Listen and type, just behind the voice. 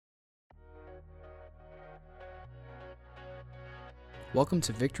Welcome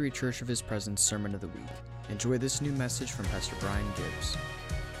to Victory Church of His Presence Sermon of the Week. Enjoy this new message from Pastor Brian Gibbs.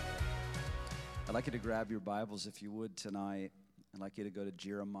 I'd like you to grab your Bibles if you would tonight. I'd like you to go to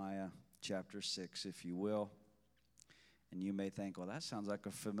Jeremiah chapter 6 if you will. And you may think, well, that sounds like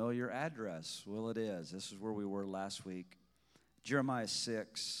a familiar address. Well, it is. This is where we were last week. Jeremiah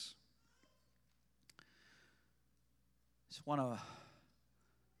 6. Just want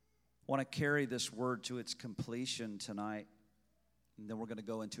to carry this word to its completion tonight. And then we're going to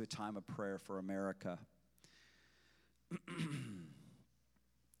go into a time of prayer for America.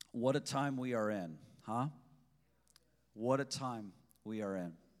 What a time we are in, huh? What a time we are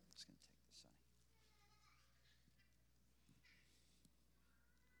in. Just going to take this, Sonny.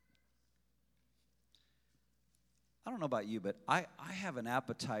 I don't know about you, but I have an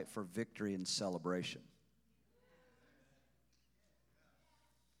appetite for victory and celebration.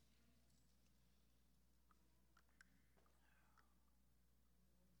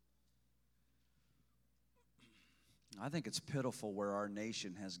 I think it's pitiful where our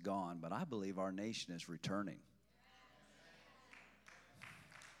nation has gone, but I believe our nation is returning.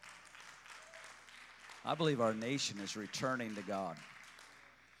 I believe our nation is returning to God.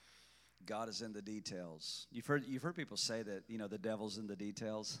 God is in the details. You've heard people say that, the devil's in the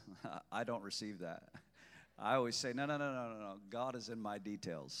details. I don't receive that. I always say, no. God is in my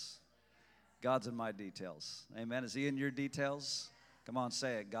details. God's in my details. Amen. Is he in your details? Come on,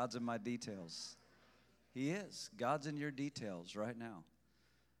 say it. God's in my details. He is. God's in your details right now.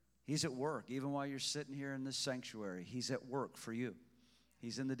 He's at work. Even while you're sitting here in this sanctuary, he's at work for you.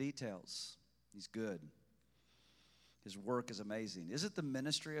 He's in the details. He's good. His work is amazing. Isn't the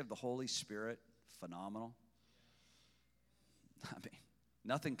ministry of the Holy Spirit phenomenal? I mean,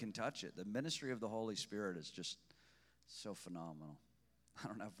 nothing can touch it. The ministry of the Holy Spirit is just so phenomenal. I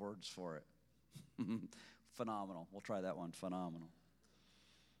don't have words for it. Phenomenal. We'll try that one. Phenomenal.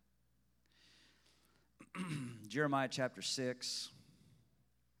 Jeremiah chapter 6.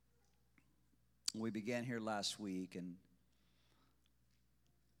 We began here last week, and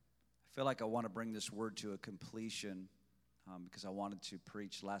I feel like I want to bring this word to a completion because I wanted to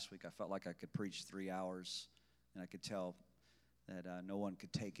preach last week. I felt like I could preach 3 hours, and I could tell that no one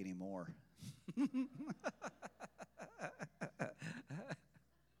could take any more.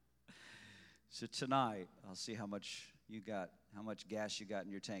 So tonight, I'll see how much gas you got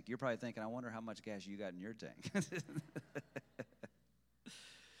in your tank. You're probably thinking, I wonder how much gas you got in your tank.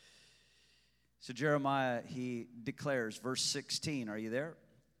 So Jeremiah, he declares, verse 16, are you there?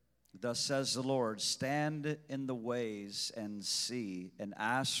 Thus says the Lord, stand in the ways and see, and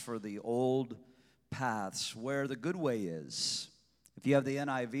ask for the old paths where the good way is. If you have the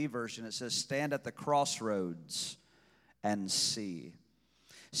NIV version, it says, stand at the crossroads and see.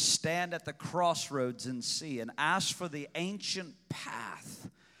 Stand at the crossroads and see, and ask for the ancient path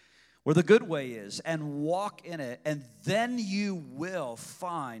where the good way is, and walk in it, and then you will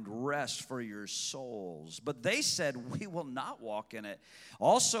find rest for your souls. But they said, we will not walk in it.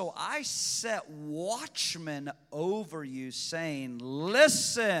 Also, I set watchmen over you, saying,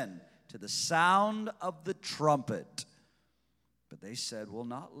 listen to the sound of the trumpet. But they said, we'll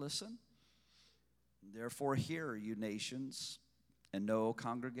not listen. Therefore, hear, you nations, and know,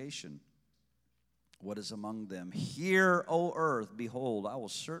 congregation, what is among them. Hear, O earth, behold, I will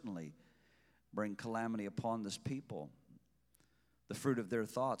certainly bring calamity upon this people, the fruit of their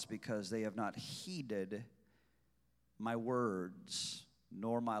thoughts, because they have not heeded my words,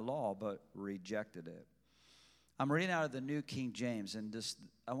 nor my law, but rejected it. I'm reading out of the New King James, and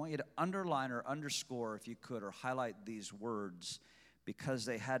I want you to underline or underscore, if you could, or highlight these words, because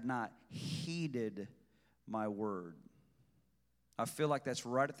they had not heeded my word. I feel like that's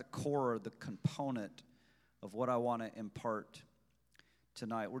right at the core of the component of what I want to impart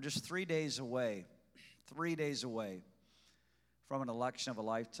tonight. We're just 3 days away from an election of a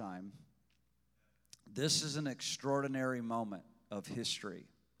lifetime. This is an extraordinary moment of history.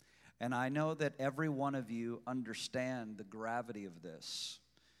 And I know that every one of you understand the gravity of this.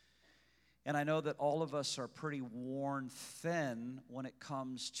 And I know that all of us are pretty worn thin when it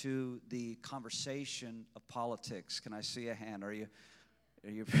comes to the conversation of politics. Can I see a hand? Are you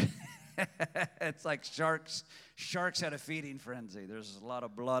It's like sharks at a feeding frenzy. There's a lot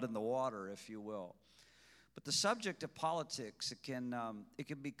of blood in the water, if you will. But the subject of politics, it can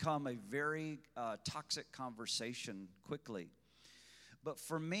become a very toxic conversation quickly. But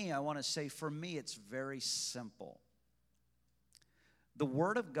for me, I want to say, it's very simple. The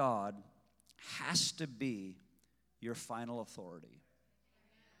Word of God has to be your final authority.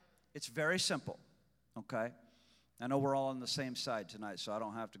 It's very simple, okay? I know we're all on the same side tonight, so I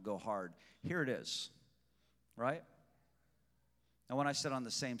don't have to go hard. Here it is, right? And when I said on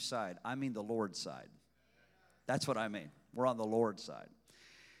the same side, I mean the Lord's side. That's what I mean. We're on the Lord's side.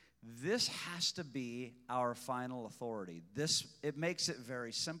 This has to be our final authority. It makes it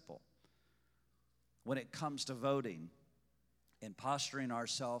very simple when it comes to voting and posturing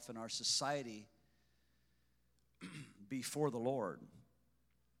ourselves and our society before the Lord.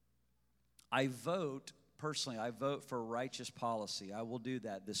 Personally, I vote for righteous policy. I will do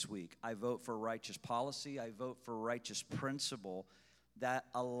that this week. I vote for righteous policy. I vote for righteous principle that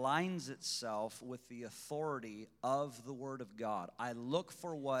aligns itself with the authority of the Word of God. I look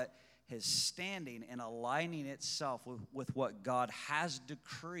for what is standing and aligning itself with what God has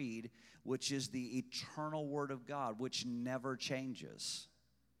decreed, which is the eternal Word of God, which never changes.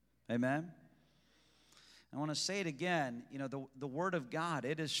 Amen? I want to say it again. You know, the Word of God,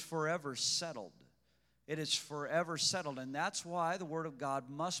 it is forever settled. It is forever settled, and that's why the Word of God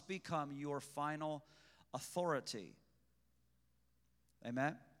must become your final authority.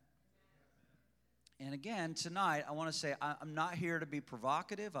 Amen? And again, tonight, I want to say I'm not here to be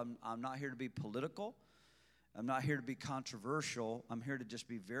provocative. I'm not here to be political. I'm not here to be controversial. I'm here to just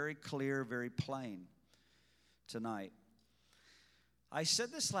be very clear, very plain tonight. I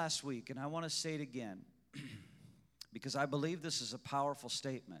said this last week, and I want to say it again because I believe this is a powerful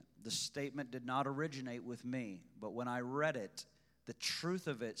statement. The statement did not originate with me, but when I read it, the truth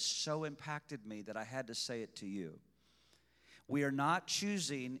of it so impacted me that I had to say it to you. We are not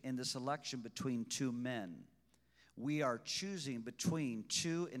choosing in this election between two men. We are choosing between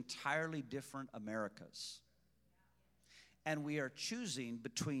two entirely different Americas. And we are choosing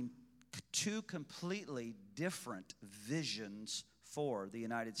between two completely different visions for the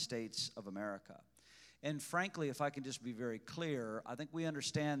United States of America. And frankly, if I can just be very clear, I think we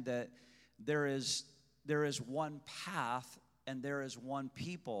understand that there is one path and there is one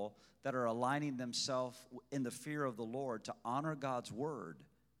people that are aligning themselves in the fear of the Lord to honor God's word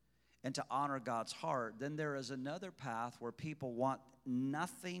and to honor God's heart. Then there is another path where people want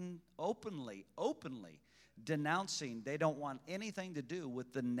nothing openly denouncing. They don't want anything to do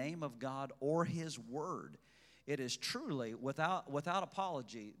with the name of God or His word. It is truly, without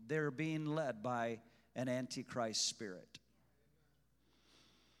apology, they're being led by an antichrist spirit.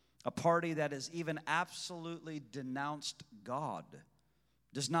 A party that has even absolutely denounced God,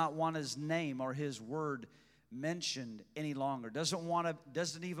 does not want His name or His word mentioned any longer,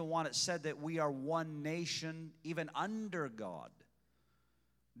 doesn't even want it said that we are one nation even under God,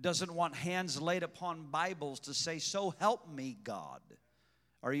 doesn't want hands laid upon Bibles to say, "So help me God."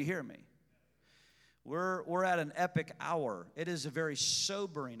 Are you hearing me? We're at an epic hour. It is a very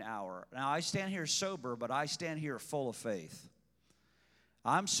sobering hour. Now, I stand here sober, but I stand here full of faith.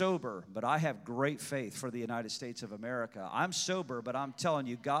 I'm sober, but I have great faith for the United States of America. I'm sober, but I'm telling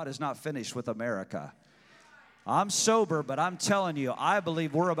you, God is not finished with America. I'm sober, but I'm telling you, I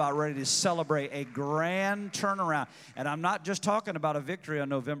believe we're about ready to celebrate a grand turnaround. And I'm not just talking about a victory on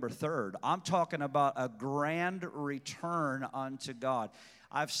November 3rd. I'm talking about a grand return unto God.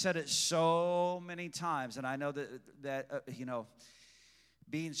 I've said it so many times, and I know that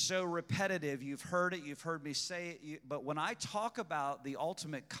being so repetitive, you've heard it, you've heard me say it, but when I talk about the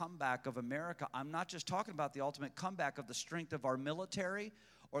ultimate comeback of America, I'm not just talking about the ultimate comeback of the strength of our military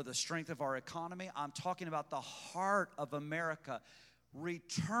or the strength of our economy. I'm talking about the heart of America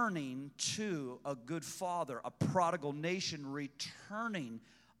returning to a good father, a prodigal nation returning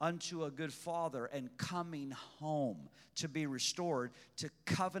unto a good father and coming home to be restored to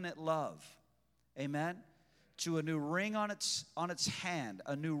covenant love. Amen? To a new ring on its hand,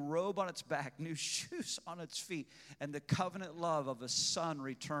 a new robe on its back, new shoes on its feet, and the covenant love of a son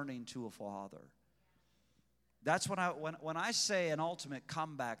returning to a father. That's when I say an ultimate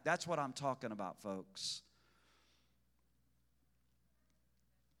comeback, that's what I'm talking about, folks.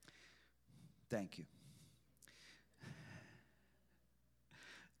 Thank you.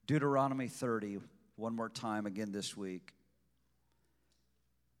 Deuteronomy 30, one more time again this week.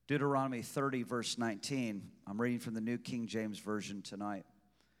 Deuteronomy 30, verse 19. I'm reading from the New King James Version tonight.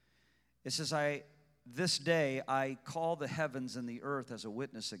 It says, this day I call the heavens and the earth as a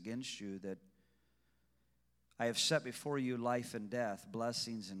witness against you, that I have set before you life and death,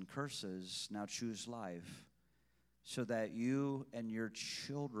 blessings and curses. Now choose life, so that you and your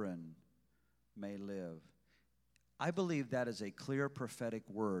children may live. I believe that is a clear prophetic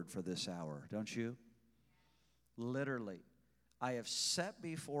word for this hour, don't you? Literally, I have set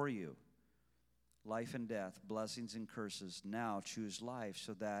before you life and death, blessings and curses. Now choose life,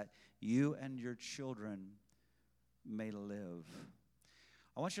 so that you and your children may live.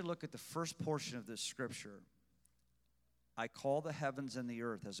 I want you to look at the first portion of this scripture. I call the heavens and the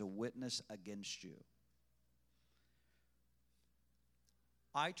earth as a witness against you.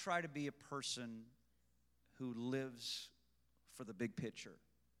 I try to be a person who lives for the big picture.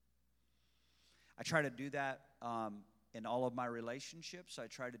 I try to do that in all of my relationships. I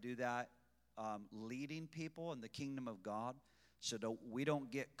try to do that leading people in the kingdom of God so that we don't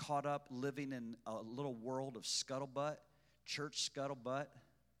get caught up living in a little world of scuttlebutt, church scuttlebutt.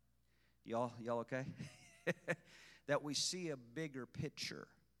 Y'all okay? That we see a bigger picture.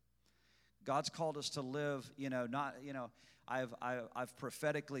 God's called us to live, I've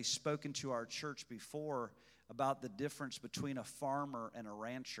prophetically spoken to our church before about the difference between a farmer and a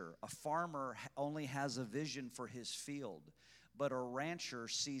rancher. A farmer only has a vision for his field, but a rancher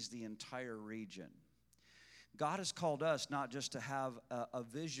sees the entire region. God has called us not just to have a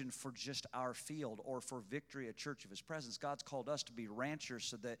vision for just our field or for Victory, a church of His presence. God's called us to be ranchers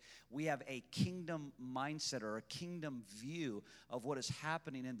so that we have a kingdom mindset or a kingdom view of what is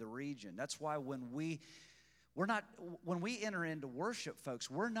happening in the region. That's why when we enter into worship, folks,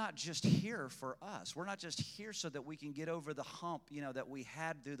 we're not just here for us. We're not just here so that we can get over the hump, that we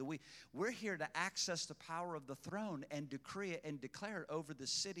had through the week. We're here to access the power of the throne and decree it and declare it over the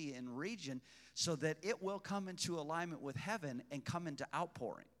city and region so that it will come into alignment with heaven and come into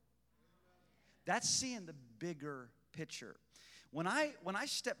outpouring. That's seeing the bigger picture. When I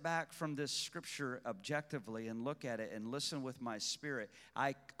step back from this scripture objectively and look at it and listen with my spirit,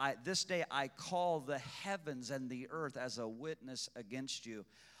 this day I call the heavens and the earth as a witness against you.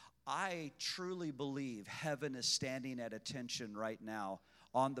 I truly believe heaven is standing at attention right now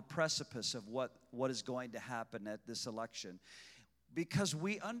on the precipice of what is going to happen at this election. Because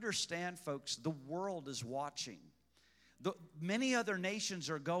we understand, folks, the world is watching. Many other nations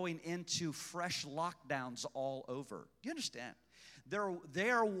are going into fresh lockdowns all over. You understand? They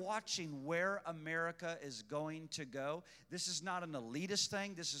are watching where America is going to go. This is not an elitist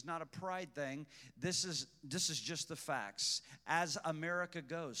thing. This is not a pride thing. This is just the facts. As America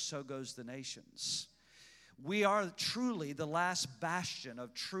goes, so goes the nations. We are truly the last bastion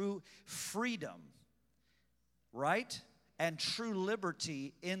of true freedom, right? And true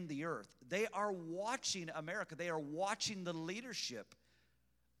liberty in the earth. They are watching America. They are watching the leadership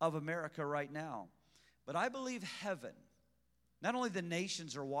of America right now. But I believe heaven, not only the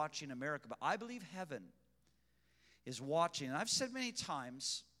nations are watching America, but I believe heaven is watching. And I've said many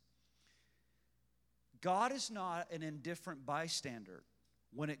times, God is not an indifferent bystander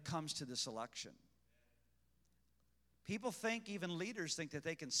when it comes to this election. People think, even leaders think that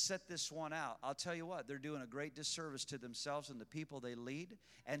they can set this one out. I'll tell you what, they're doing a great disservice to themselves and the people they lead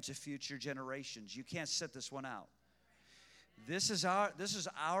and to future generations. You can't set this one out. This is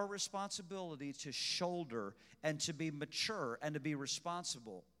our responsibility to shoulder and to be mature and to be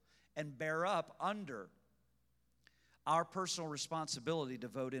responsible and bear up under our personal responsibility to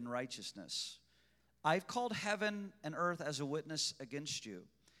vote in righteousness. I've called heaven and earth as a witness against you.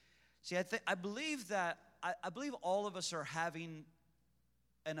 See, I believe all of us are having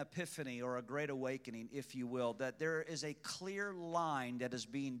an epiphany or a great awakening, if you will, that there is a clear line that is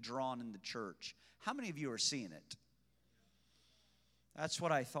being drawn in the church. How many of you are seeing it? That's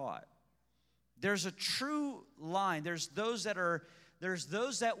what I thought. There's a true line. There's those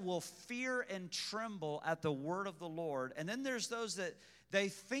that will fear and tremble at the word of the Lord. And then there's those that they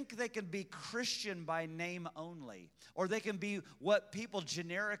think they can be Christian by name only. Or they can be what people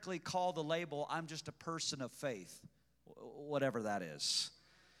generically call the label, I'm just a person of faith. Whatever that is.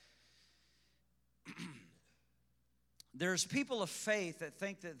 There's people of faith that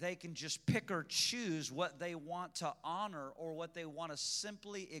think that they can just pick or choose what they want to honor or what they want to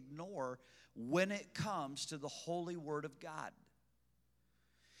simply ignore when it comes to the holy word of God.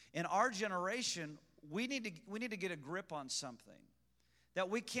 In our generation, we need to get a grip on something. That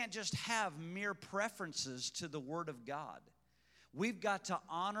we can't just have mere preferences to the word of God. We've got to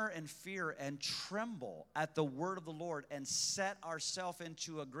honor and fear and tremble at the word of the Lord and set ourselves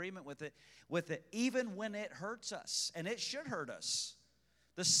into agreement with it, even when it hurts us. And it should hurt us.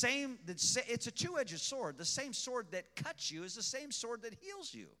 It's a two-edged sword. The same sword that cuts you is the same sword that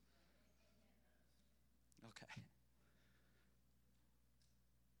heals you. Okay.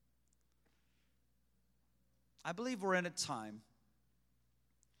 I believe we're in a time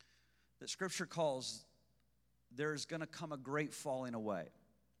that Scripture calls there's going to come a great falling away.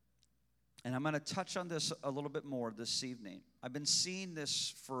 And I'm going to touch on this a little bit more this evening. I've been seeing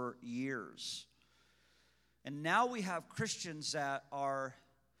this for years. And now we have Christians that are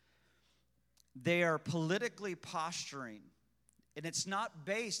politically posturing. And it's not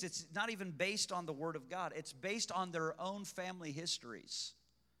even based on the Word of God. It's based on their own family histories.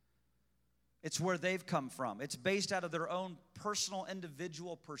 It's where they've come from. It's based out of their own personal,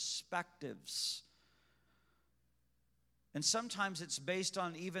 individual perspectives. And sometimes it's based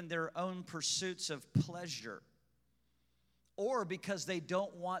on even their own pursuits of pleasure, or because they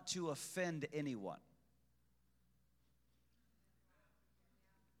don't want to offend anyone.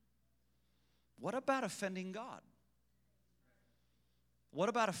 What about offending God? What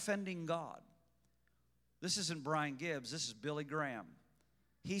about offending God? This isn't Brian Gibbs, this is Billy Graham.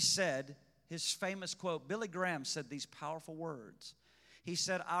 He said, his famous quote, Billy Graham said these powerful words. He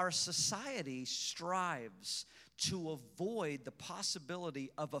said, our society strives to avoid the possibility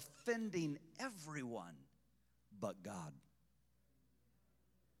of offending everyone but God.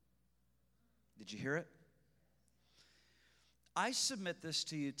 Did you hear it? I submit this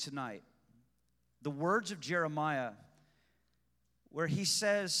to you tonight. The words of Jeremiah, where he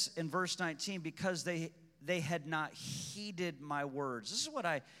says in verse 19, because they had not heeded my words. This is what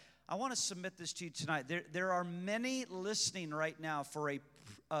I want to submit this to you tonight. There are many listening right now for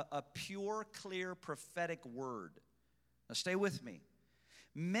a pure, clear, prophetic word. Now stay with me.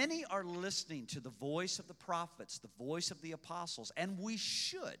 Many are listening to the voice of the prophets, the voice of the apostles, and we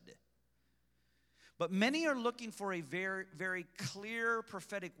should. But many are looking for a very, very clear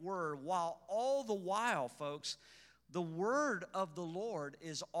prophetic word, while all the while, folks, the word of the Lord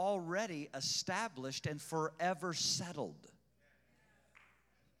is already established and forever settled.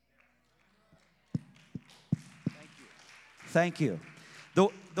 Thank you.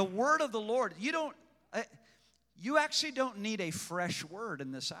 The word of the Lord, you actually don't need a fresh word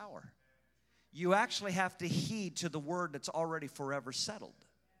in this hour. You actually have to heed to the word that's already forever settled.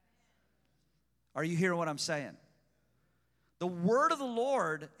 Are you hearing what I'm saying? The word of the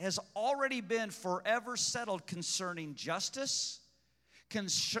Lord has already been forever settled concerning justice,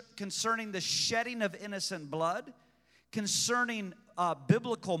 concerning the shedding of innocent blood, concerning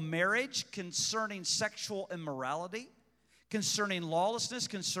biblical marriage, concerning sexual immorality, concerning lawlessness,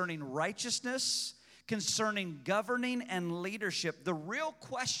 concerning righteousness, concerning governing and leadership. The real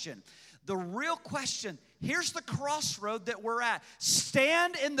question, here's the crossroad that we're at.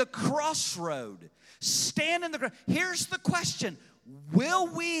 Stand in the crossroad. Here's the question. Will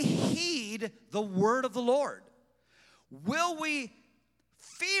we heed the word of the Lord? Will we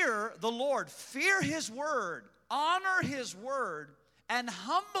fear the Lord, fear His word, honor His word, and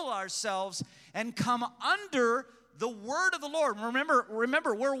humble ourselves and come under the word of the Lord?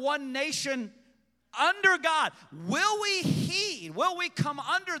 Remember, we're one nation under God. Will we heed? Will we come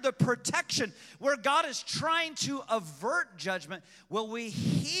under the protection where God is trying to avert judgment? Will we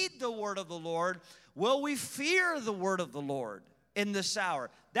heed the word of the Lord? Will we fear the word of the Lord in this hour?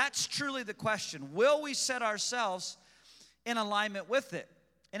 That's truly the question. Will we set ourselves in alignment with it?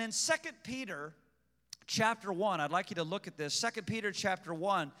 And in 2 Peter chapter 1, I'd like you to look at this. 2 Peter chapter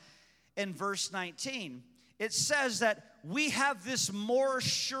 1 in verse 19. It says that we have this more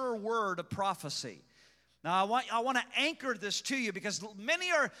sure word of prophecy. Now, I want to anchor this to you because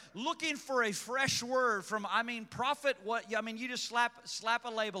many are looking for a fresh word from, prophet, you just slap a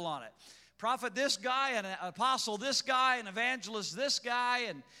label on it. Prophet this guy, and an apostle this guy, an evangelist this guy.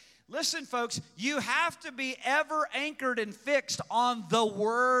 And listen, folks, you have to be ever anchored and fixed on the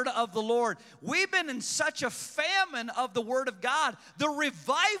word of the Lord. We've been in such a famine of the word of God. The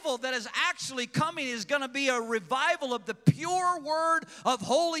revival that is actually coming is going to be a revival of the pure word of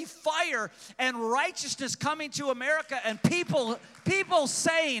holy fire and righteousness coming to America, and people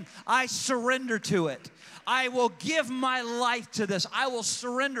saying, I surrender to it. I will give my life to this. I will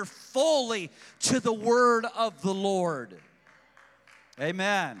surrender fully to the word of the Lord.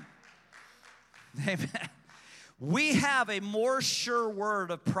 Amen. Amen. We have a more sure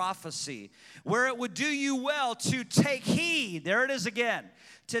word of prophecy where it would do you well to take heed. There it is again.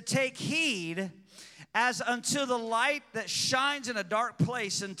 To take heed as unto the light that shines in a dark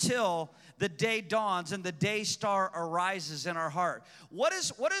place until the day dawns and the day star arises in our heart. What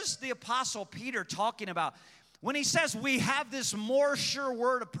is the Apostle Peter talking about? When he says we have this more sure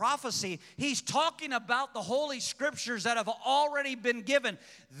word of prophecy, he's talking about the Holy Scriptures that have already been given.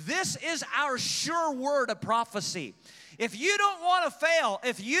 This is our sure word of prophecy. If you don't want to fail,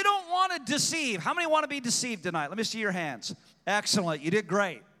 if you don't want to deceive, how many want to be deceived tonight? Let me see your hands. Excellent. You did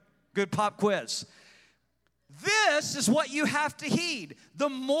great. Good pop quiz. This is what you have to heed. The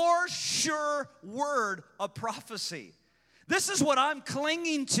more sure word of prophecy. This is what I'm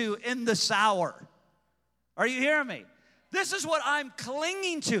clinging to in this hour. Are you hearing me? This is what I'm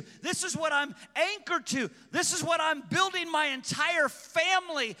clinging to. This is what I'm anchored to. This is what I'm building my entire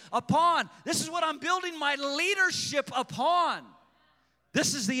family upon. This is what I'm building my leadership upon.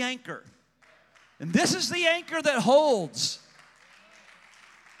 This is the anchor. And this is the anchor that holds.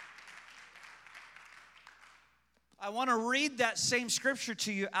 I want to read that same scripture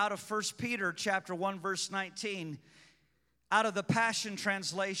to you out of 1 Peter chapter 1, verse 19. out of the Passion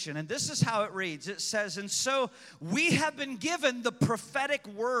Translation. And this is how it reads. It says, and so we have been given the prophetic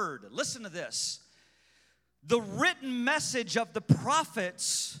word. Listen to this. The written message of the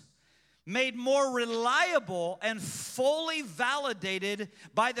prophets made more reliable and fully validated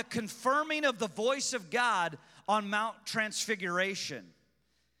by the confirming of the voice of God on Mount Transfiguration.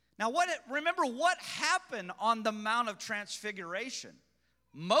 Now, remember what happened on the Mount of Transfiguration.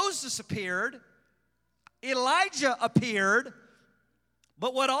 Moses appeared, Elijah appeared,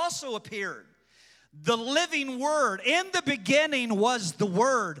 but what also appeared? The living Word. In the beginning was the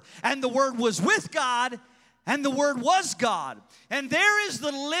Word, and the Word was with God, and the Word was God. And there is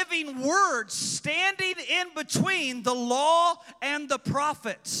the living Word standing in between the law and the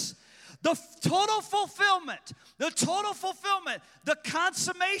prophets. The total fulfillment, the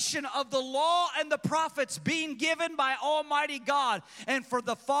consummation of the law and the prophets being given by Almighty God. And for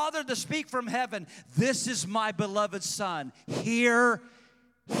the Father to speak from heaven, this is my beloved Son, hear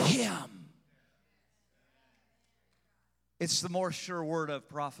Him. It's the more sure word of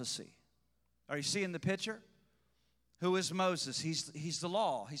prophecy. Are you seeing the picture? Who is Moses? He's the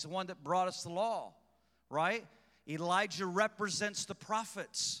law. He's the one that brought us the law, right? Elijah represents the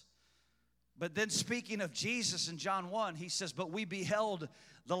prophets. But then speaking of Jesus in John 1, he says, but we beheld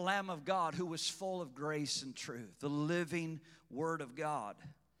the Lamb of God who was full of grace and truth, the living Word of God.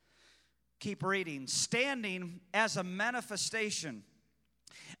 Keep reading. Standing as a manifestation.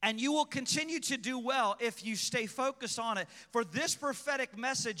 And you will continue to do well if you stay focused on it. For this prophetic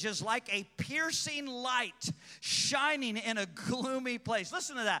message is like a piercing light shining in a gloomy place.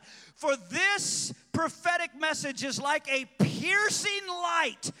 Listen to that. For this prophetic message is like a piercing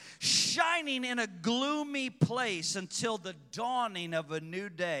light shining in a gloomy place until the dawning of a new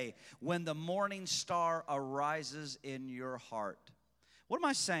day when the morning star arises in your heart. What am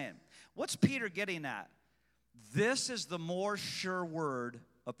I saying? What's Peter getting at? This is the more sure word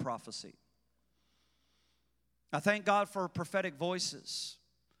of prophecy. I thank God for prophetic voices.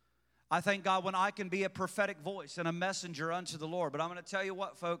 I thank God when I can be a prophetic voice and a messenger unto the Lord. But I'm going to tell you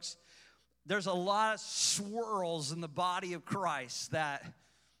what, folks, there's a lot of swirls in the body of Christ that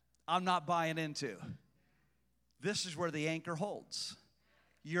I'm not buying into. This is where the anchor holds.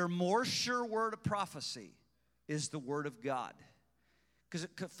 Your more sure word of prophecy is the Word of God.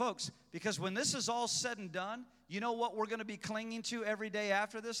 Because when this is all said and done, you know what we're going to be clinging to every day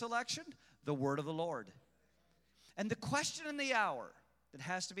after this election? The Word of the Lord. And the question in the hour that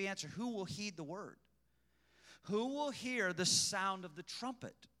has to be answered, who will heed the Word? Who will hear the sound of the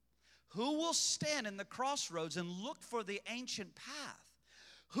trumpet? Who will stand in the crossroads and look for the ancient path?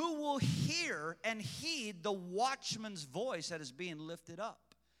 Who will hear and heed the watchman's voice that is being lifted up?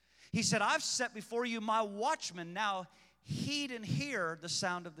 He said, I've set before you my watchmen. Now heed and hear the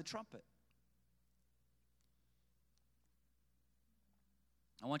sound of the trumpet.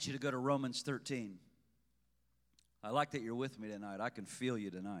 I want you to go to Romans 13. I like that you're with me tonight. I can feel you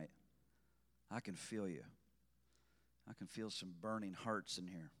tonight. I can feel you. I can feel some burning hearts in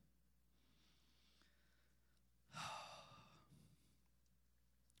here.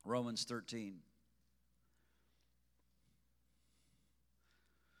 Romans 13.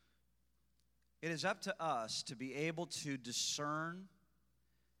 It is up to us to be able to discern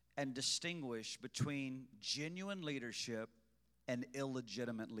and distinguish between genuine leadership and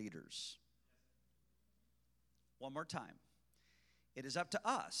illegitimate leaders. One more time. It is up to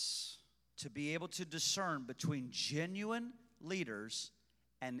us to be able to discern between genuine leaders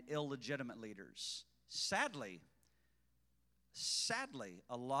and illegitimate leaders. Sadly,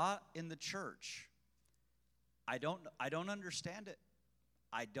 a lot in the church, I don't understand it.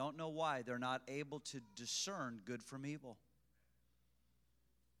 I don't know why they're not able to discern good from evil.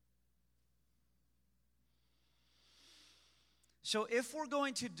 So if we're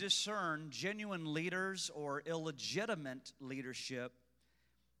going to discern genuine leaders or illegitimate leadership,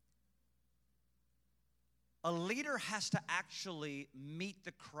 a leader has to actually meet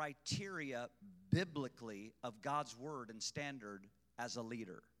the criteria biblically of God's word and standard as a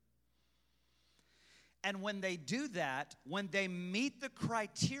leader. And when they do that, when they meet the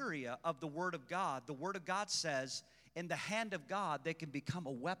criteria of the Word of God says, in the hand of God, they can become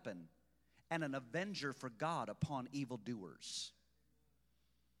a weapon and an avenger for God upon evildoers.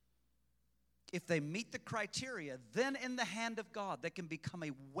 If they meet the criteria, then in the hand of God, they can become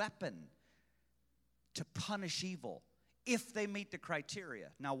a weapon to punish evil if they meet the criteria.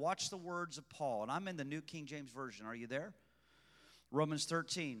 Now watch the words of Paul, and I'm in the New King James Version. Are you there? Romans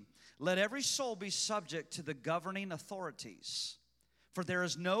 13. Let every soul be subject to the governing authorities, For there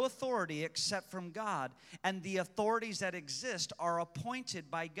is no authority except from God, and the authorities that exist are appointed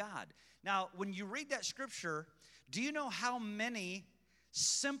by God. Now, when you read that scripture, do you know how many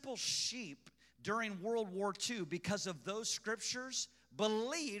simple sheep during World War II, because of those scriptures,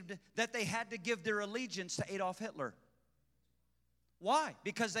 believed that they had to give their allegiance to Adolf Hitler? Why?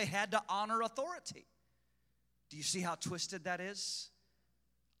 Because they had to honor authority. Do you see how twisted that is?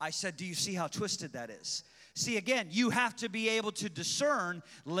 I said, do you see how twisted that is? See, again, you have to be able to discern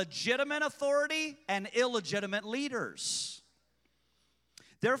legitimate authority and illegitimate leaders.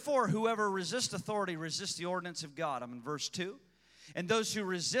 Therefore, whoever resists authority resists the ordinance of God. I'm in verse 2. And those who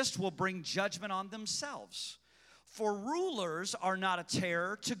resist will bring judgment on themselves. For rulers are not a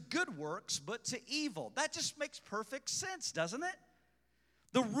terror to good works, but to evil. That just makes perfect sense, doesn't it?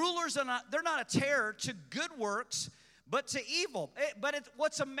 The rulers they're not a terror to good works, but to evil.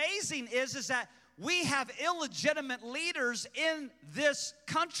 What's amazing is that we have illegitimate leaders in this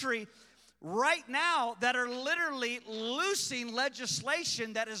country right now that are literally loosing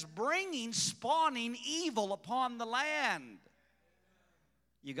legislation that is spawning evil upon the land.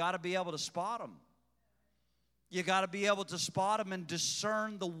 You got to be able to spot them. You got to be able to spot them and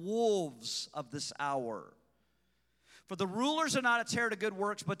discern the wolves of this hour. For the rulers are not a terror to good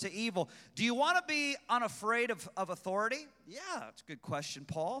works, but to evil. Do you want to be unafraid of authority? Yeah, that's a good question,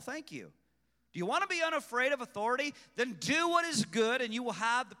 Paul. Thank you. Do you want to be unafraid of authority? Then do what is good, and you will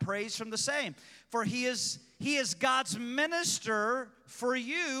have the praise from the same. For he is God's minister for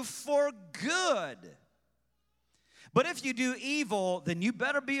you for good. But if you do evil, then you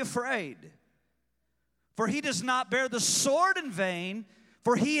better be afraid. For he does not bear the sword in vain,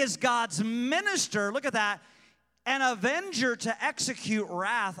 for he is God's minister. Look at that. An avenger to execute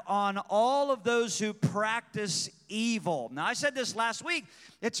wrath on all of those who practice evil. Now, I said this last week.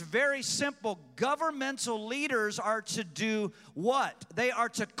 It's very simple. Governmental leaders are to do what? They are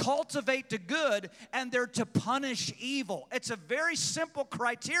to cultivate the good, and they're to punish evil. It's a very simple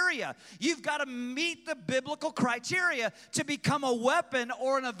criteria. You've got to meet the biblical criteria to become a weapon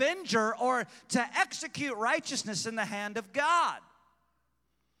or an avenger or to execute righteousness in the hand of God.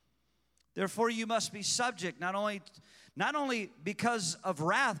 Therefore, you must be subject, not only because of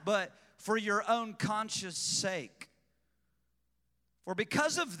wrath, but for your own conscience sake. For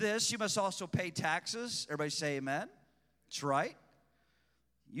because of this, you must also pay taxes. Everybody say amen. That's right.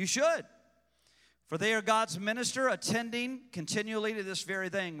 You should. For they are God's minister, attending continually to this very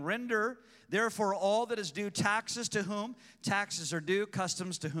thing. Render, therefore, all that is due, taxes to whom taxes are due,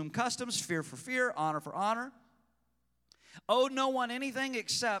 customs to whom customs, fear for fear, honor for honor. Owe no one anything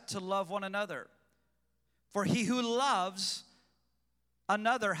except to love one another. For he who loves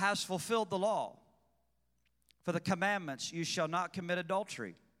another has fulfilled the law. For the commandments, you shall not commit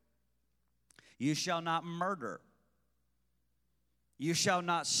adultery. You shall not murder. You shall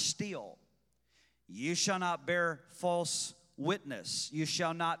not steal. You shall not bear false witness. You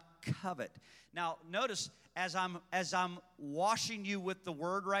shall not covet. Now, notice, as I'm washing you with the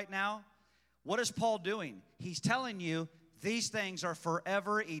word right now, what is Paul doing? He's telling you, these things are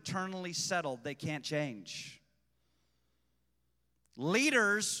forever, eternally settled. They can't change.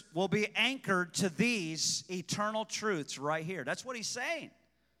 Leaders will be anchored to these eternal truths right here. That's what he's saying.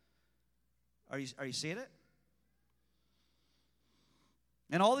 Are you seeing it?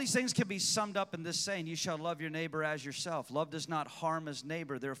 And all these things can be summed up in this saying, you shall love your neighbor as yourself. Love does not harm his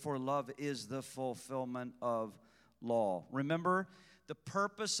neighbor. Therefore, love is the fulfillment of law. Remember, the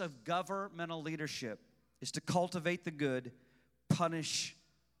purpose of governmental leadership is to cultivate the good, punish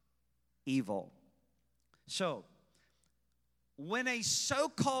evil. So, when a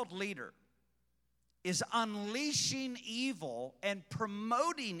so-called leader is unleashing evil and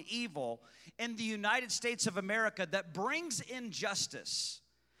promoting evil in the United States of America that brings injustice,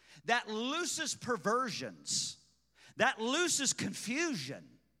 that looses perversions, that looses confusion,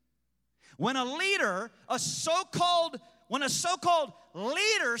 when a so-called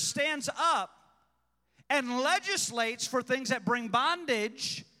leader stands up and legislates for things that bring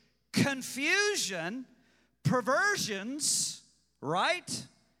bondage, confusion, perversions, right?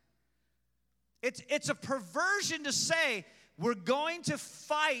 It's a perversion to say we're going to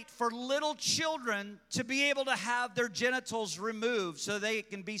fight for little children to be able to have their genitals removed so they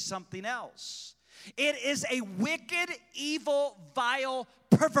can be something else. It is a wicked, evil, vile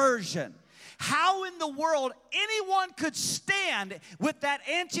perversion. How in the world anyone could stand with that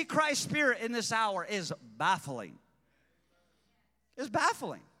Antichrist spirit in this hour is baffling. It's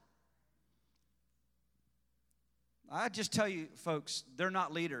baffling. I just tell you, folks, they're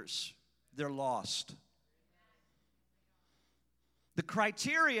not leaders. They're lost. The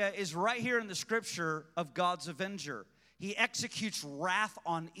criteria is right here in the scripture of God's avenger. He executes wrath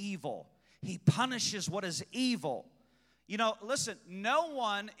on evil. He punishes what is evil. You know, listen, no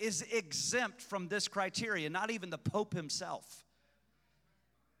one is exempt from this criteria, not even the Pope himself.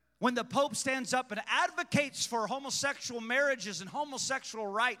 When the Pope stands up and advocates for homosexual marriages and homosexual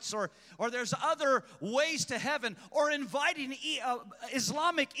rights, or there's other ways to heaven, or inviting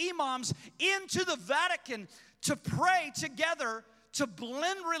Islamic imams into the Vatican to pray together to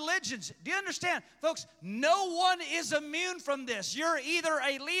blend religions. Do you understand? Folks, no one is immune from this. You're either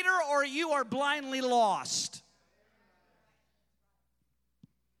a leader or you are blindly lost.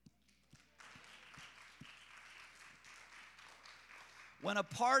 When a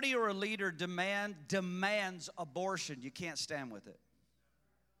party or a leader demands abortion, you can't stand with it.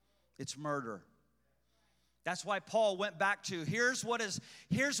 It's murder. That's why Paul went back to, here's what is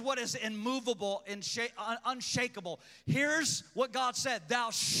immovable and unshakable. Here's what God said,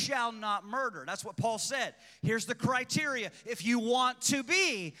 thou shalt not murder. That's what Paul said. Here's the criteria. If you want to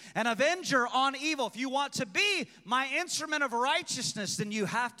be an avenger on evil, if you want to be my instrument of righteousness, then you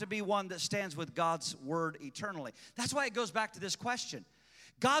have to be one that stands with God's word eternally. That's why it goes back to this question.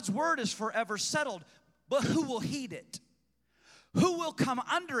 God's word is forever settled, but who will heed it? Who will come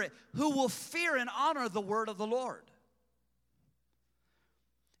under it? Who will fear and honor the word of the Lord?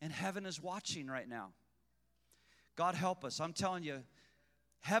 And heaven is watching right now. God help us. I'm telling you,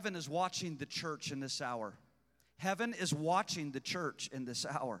 heaven is watching the church in this hour. Heaven is watching the church in this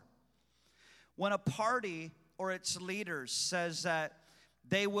hour. When a party or its leaders says that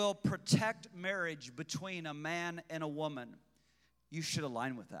they will protect marriage between a man and a woman, you should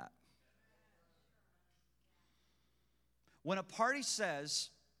align with that. When a party says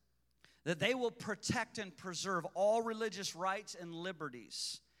that they will protect and preserve all religious rights and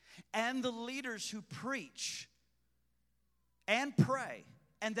liberties, and the leaders who preach and pray,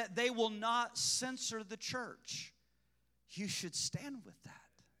 and that they will not censor the church, you should stand with that.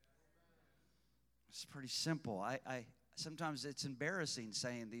 It's pretty simple. I sometimes it's embarrassing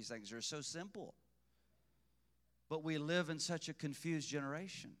saying these things. They're so simple. But we live in such a confused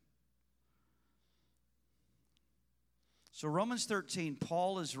generation. So Romans 13,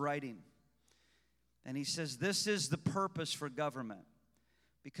 Paul is writing, and he says, this is the purpose for government.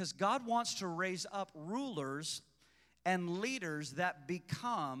 Because God wants to raise up rulers and leaders that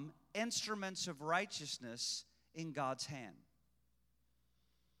become instruments of righteousness in God's hand.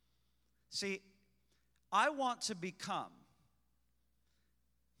 See, I want to become,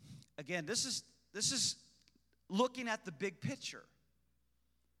 again, this is looking at the big picture.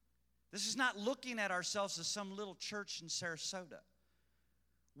 This is not looking at ourselves as some little church in Sarasota.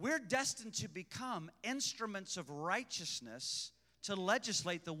 We're destined to become instruments of righteousness to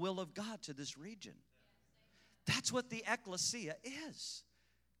legislate the will of God to this region. That's what the ecclesia is,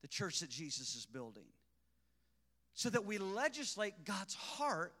 the church that Jesus is building. So that we legislate God's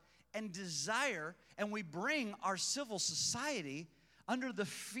heart and desire, and we bring our civil society under the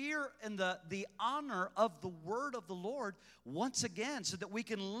fear and the honor of the word of the Lord once again, so that we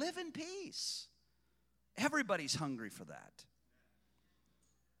can live in peace. Everybody's hungry for that.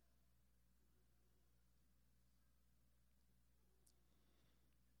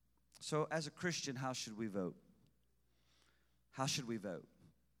 So as a Christian, how should we vote? How should we vote?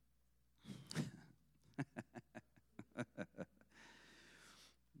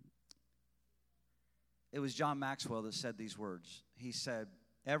 It was John Maxwell that said these words. He said,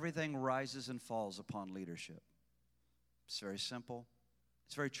 everything rises and falls upon leadership. It's very simple.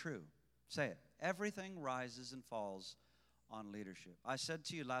 It's very true. Say it. Everything rises and falls on leadership. I said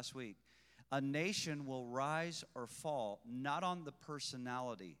to you last week, a nation will rise or fall not on the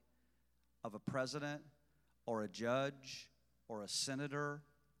personality of a president or a judge or a senator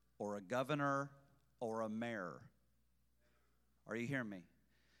or a governor or a mayor. Are you hearing me?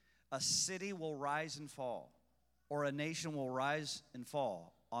 A city will rise and fall, or a nation will rise and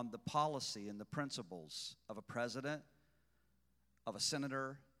fall on the policy and the principles of a president, of a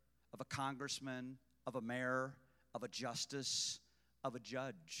senator, of a congressman, of a mayor, of a justice, of a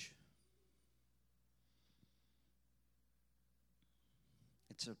judge.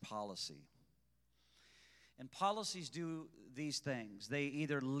 It's a policy. And policies do these things. They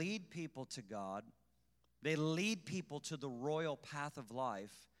either lead people to God, they lead people to the royal path of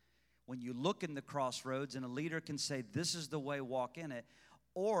life. When you look in the crossroads and a leader can say, this is the way, walk in it,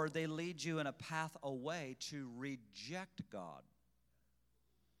 or they lead you in a path away to reject God.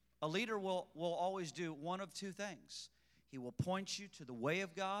 A leader will always do one of two things. He will point you to the way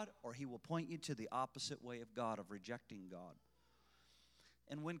of God, or he will point you to the opposite way of God, of rejecting God.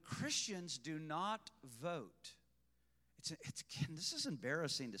 And when Christians do not vote, again, this is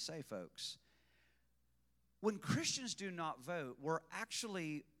embarrassing to say, folks. When Christians do not vote, we're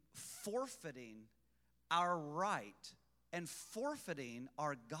actually forfeiting our right and forfeiting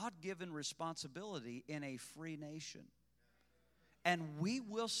our God-given responsibility in a free nation. And we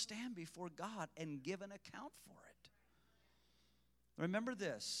will stand before God and give an account for it. Remember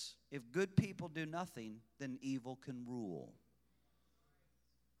this, if good people do nothing, then evil can rule.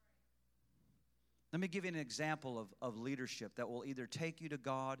 Let me give you an example of leadership that will either take you to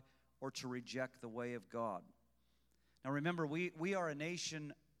God or to reject the way of God. Now remember, we are a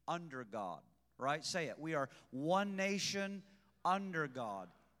nation under God, right? Say it. We are one nation under God,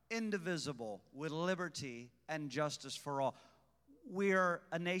 indivisible, with liberty and justice for all. We are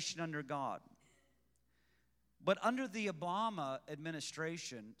a nation under God. But under the Obama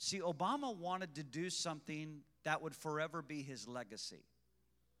administration, see, Obama wanted to do something that would forever be his legacy.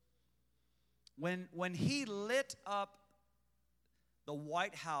 When he lit up the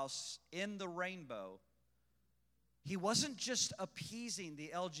White House in the rainbow, he wasn't just appeasing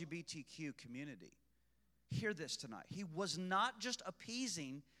the LGBTQ community. Hear this tonight. He was not just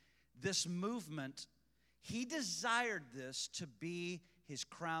appeasing this movement. He desired this to be his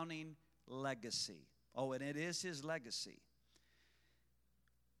crowning legacy. Oh, and it is his legacy.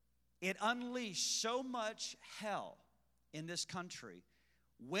 It unleashed so much hell in this country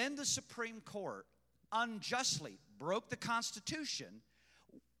when the Supreme Court unjustly broke the Constitution,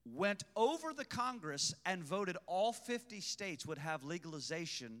 went over the Congress, and voted all 50 states would have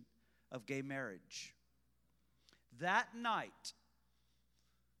legalization of gay marriage. That night,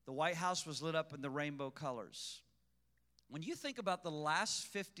 the White House was lit up in the rainbow colors. When you think about the last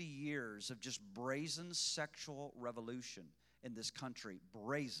 50 years of just brazen sexual revolution in this country,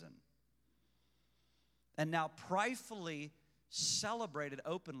 brazen, and now pridefully celebrated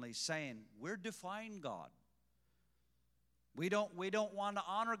openly, saying, we're defying God. We don't want to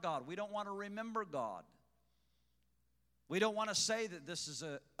honor God. We don't want to remember God. We don't want to say that this is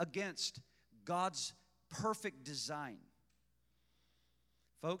against God's perfect design.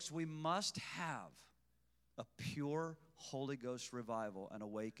 Folks, we must have a pure Holy Ghost revival and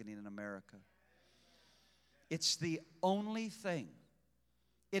awakening in America. It's the only thing,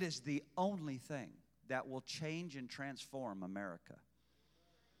 it is the only thing that will change and transform America.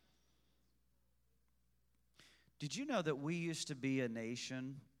 Did you know that we used to be a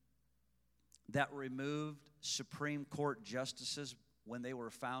nation that removed Supreme Court justices when they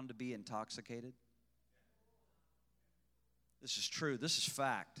were found to be intoxicated? This is true. This is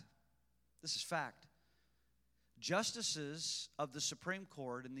fact. This is fact. Justices of the Supreme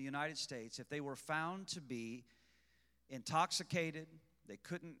Court in the United States, if they were found to be intoxicated, they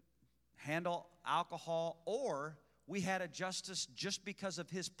couldn't handle alcohol, or we had a justice just because of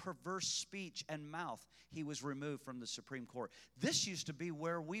his perverse speech and mouth, he was removed from the Supreme Court. This used to be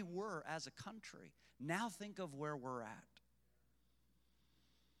where we were as a country. Now think of where we're at.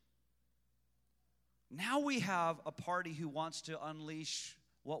 Now we have a party who wants to unleash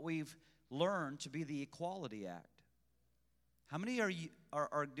what we've learned to be the Equality Act. How many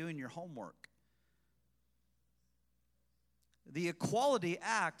are doing your homework? The Equality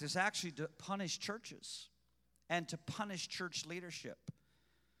Act is actually to punish churches and to punish church leadership.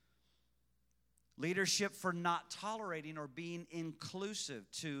 Leadership for not tolerating or being inclusive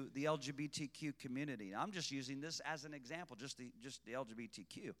to the LGBTQ community. I'm just using this as an example, just the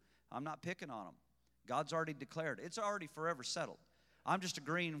LGBTQ. I'm not picking on them. God's already declared. It's already forever settled. I'm just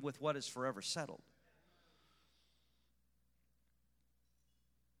agreeing with what is forever settled.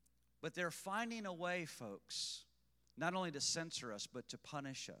 But they're finding a way, folks, not only to censor us, but to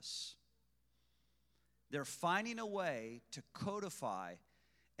punish us. They're finding a way to codify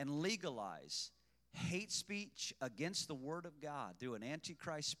and legalize hate speech against the Word of God through an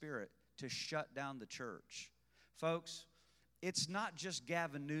antichrist spirit to shut down the church. Folks, it's not just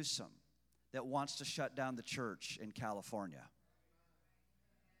Gavin Newsom that wants to shut down the church in California.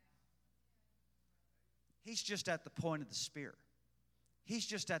 He's just at the point of the spear. He's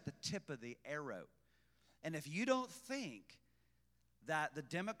just at the tip of the arrow. And if you don't think that the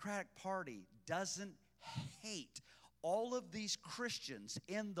Democratic Party doesn't hate all of these Christians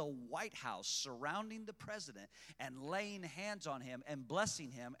in the White House surrounding the president and laying hands on him and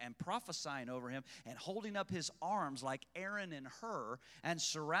blessing him and prophesying over him and holding up his arms like Aaron and Hur and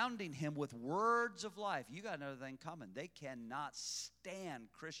surrounding him with words of life, you got another thing coming. They cannot stand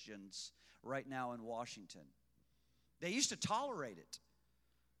Christians right now in Washington. They used to tolerate it.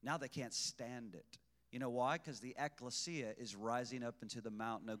 Now they can't stand it. You know why? Because the ecclesia is rising up into the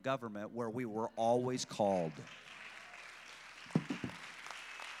mountain of government where we were always called.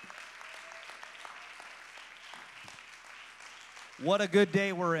 What a good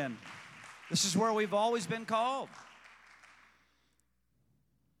day we're in. This is where we've always been called.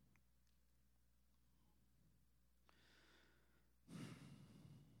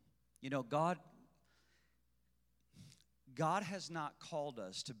 You know, God has not called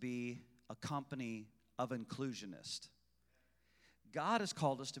us to be a company of inclusionists. God has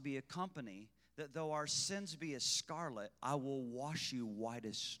called us to be a company that though our sins be as scarlet, I will wash you white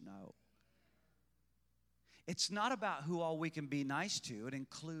as snow. It's not about who all we can be nice to and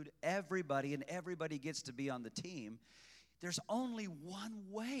include everybody, and everybody gets to be on the team. There's only one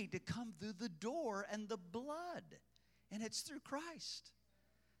way to come through the door and the blood, and it's through Christ.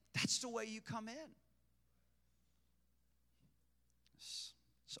 That's the way you come in.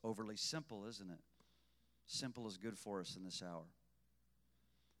 It's overly simple, isn't it? Simple is good for us in this hour.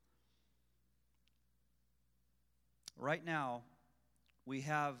 Right now, we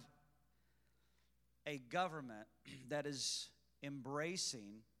have a government that is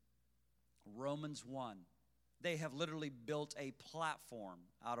embracing Romans 1. They have literally built a platform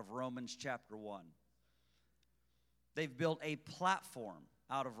out of Romans chapter 1. They've built a platform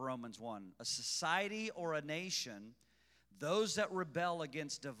out of Romans 1. A society or a nation, those that rebel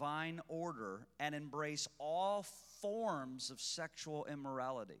against divine order and embrace all forms of sexual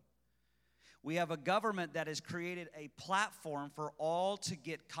immorality. We have a government that has created a platform for all to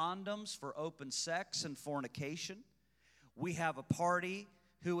get condoms for open sex and fornication. We have a party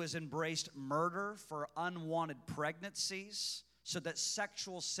who has embraced murder for unwanted pregnancies so that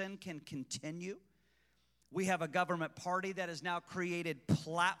sexual sin can continue. We have a government party that has now created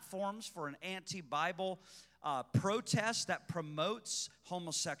platforms for an anti-Bible protest that promotes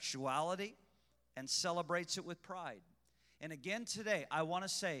homosexuality and celebrates it with pride. And again today, I want to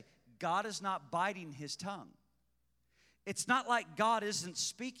say, God is not biting his tongue. It's not like God isn't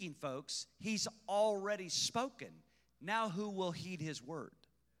speaking, folks. He's already spoken. Now who will heed his word?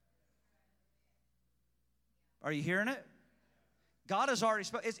 Are you hearing it? God has already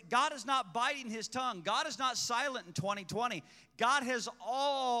spoken. God is not biting his tongue. God is not silent in 2020. God has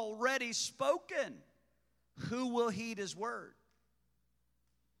already spoken. Who will heed his word?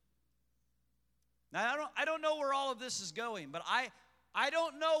 Now, I don't know where all of this is going, but I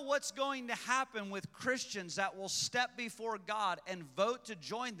don't know what's going to happen with Christians that will step before God and vote to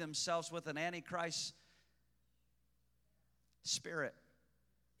join themselves with an Antichrist spirit.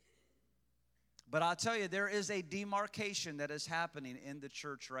 But I'll tell you, there is a demarcation that is happening in the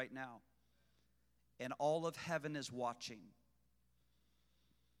church right now. And all of heaven is watching.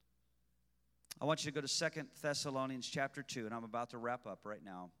 I want you to go to 2 Thessalonians chapter 2, and I'm about to wrap up right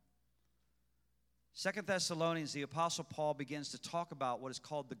now. 2 Thessalonians, the Apostle Paul begins to talk about what is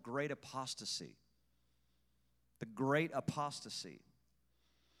called the great apostasy. The great apostasy.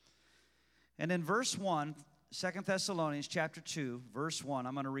 And in verse 1, 2 Thessalonians chapter 2, verse 1,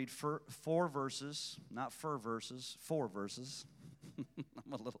 I'm going to read four verses, not fur verses, 4 verses.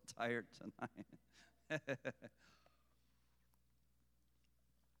 I'm a little tired tonight.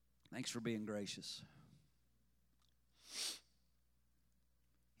 Thanks for being gracious.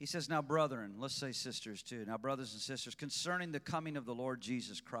 He says, now, brethren, let's say sisters too. Now, brothers and sisters, concerning the coming of the Lord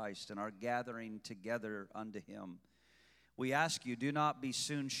Jesus Christ and our gathering together unto him, we ask you, do not be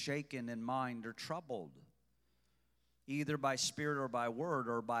soon shaken in mind or troubled, either by spirit or by word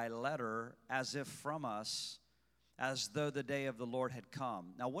or by letter, as if from us, as though the day of the Lord had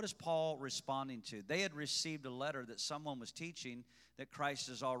come. Now, what is Paul responding to? They had received a letter that someone was teaching that Christ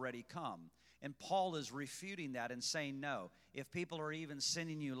has already come. And Paul is refuting that and saying, no, if people are even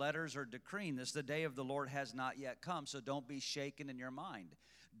sending you letters or decreeing this, the day of the Lord has not yet come, so don't be shaken in your mind.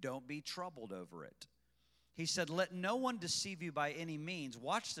 Don't be troubled over it. He said, let no one deceive you by any means.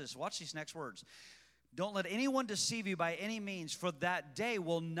 Watch this. Watch these next words. Don't let anyone deceive you by any means, for that day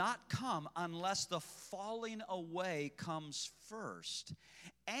will not come unless the falling away comes first.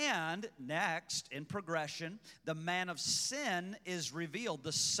 And next, in progression, the man of sin is revealed,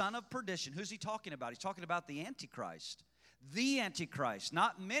 the son of perdition. Who's he talking about? He's talking about the Antichrist. The Antichrist,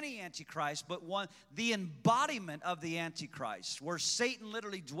 not many Antichrists, but one, the embodiment of the Antichrist, where Satan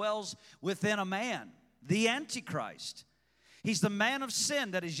literally dwells within a man. The Antichrist. He's the man of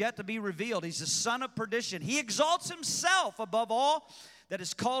sin that is yet to be revealed. He's the son of perdition. He exalts himself above all that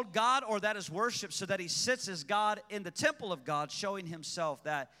is called God or that is worshiped, so that he sits as God in the temple of God, showing himself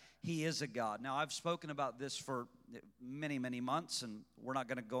that he is a God. Now, I've spoken about this for many, many months, and we're not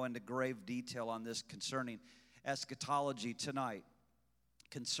going to go into grave detail on this concerning eschatology tonight,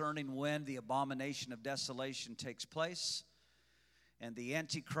 concerning when the abomination of desolation takes place, and the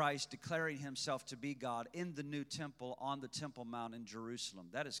Antichrist declaring himself to be God in the new temple on the Temple Mount in Jerusalem.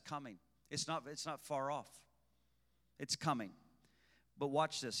 That is coming. It's not far off. It's coming. But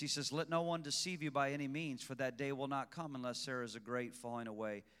watch this. He says, let no one deceive you by any means, for that day will not come unless there is a great falling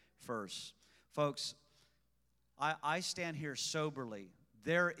away first. Folks, I stand here soberly.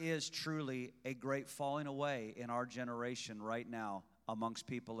 There is truly a great falling away in our generation right now amongst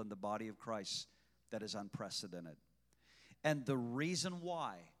people in the body of Christ that is unprecedented. And the reason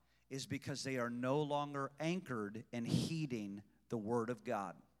why is because they are no longer anchored in heeding the Word of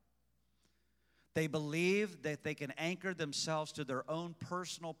God. They believe that they can anchor themselves to their own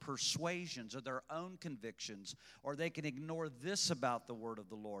personal persuasions or their own convictions, or they can ignore this about the Word of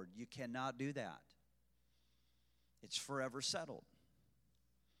the Lord. You cannot do that. It's forever settled.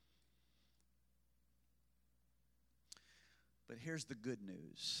 But here's the good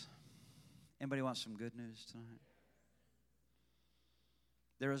news. Anybody want some good news tonight?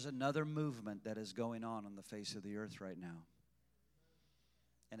 There is another movement that is going on the face of the earth right now.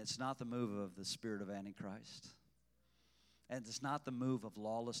 And it's not the move of the spirit of Antichrist. And it's not the move of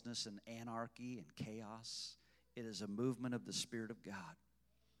lawlessness and anarchy and chaos. It is a movement of the Spirit of God.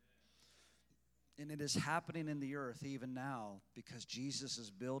 And it is happening in the earth even now because Jesus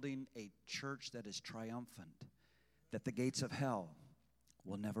is building a church that is triumphant, that the gates of hell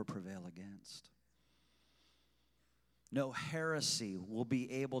will never prevail against. No heresy will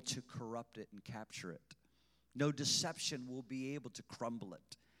be able to corrupt it and capture it. No deception will be able to crumble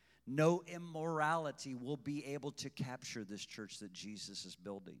it. No immorality will be able to capture this church that Jesus is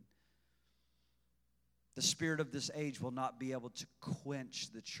building. The spirit of this age will not be able to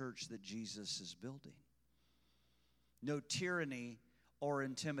quench the church that Jesus is building. No tyranny or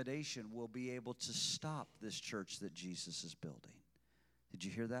intimidation will be able to stop this church that Jesus is building. Did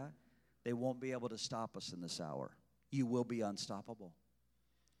you hear that? They won't be able to stop us in this hour. You will be unstoppable.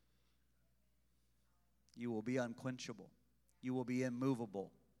 You will be unquenchable. You will be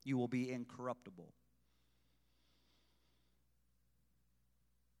immovable. You will be incorruptible.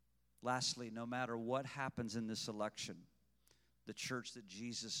 Lastly, no matter what happens in this election, the church that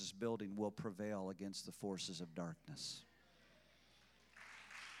Jesus is building will prevail against the forces of darkness.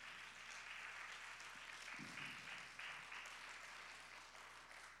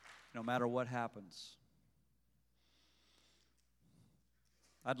 No matter what happens.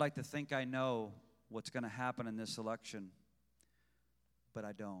 I'd like to think I know what's going to happen in this election, but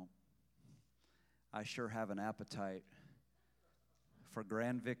I don't. I sure have an appetite for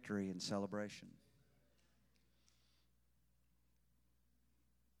grand victory and celebration.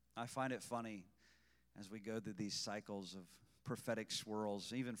 I find it funny as we go through these cycles of prophetic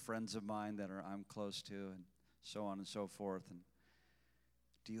swirls, even friends of mine that I'm close to, and so on and so forth. And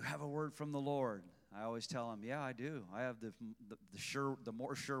do you have a word from the Lord? I always tell them, yeah, I do. I have the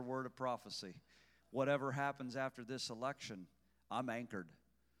more sure word of prophecy. Whatever happens after this election, I'm anchored.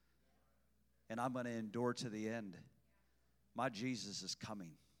 And I'm going to endure to the end. My Jesus is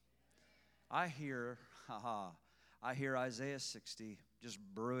coming. I hear Isaiah 60 just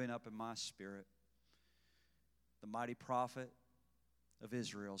brewing up in my spirit. The mighty prophet of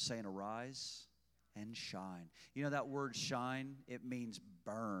Israel saying, arise and shine. You know that word shine? It means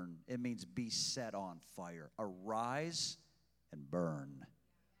burn. It means be set on fire. Arise and burn.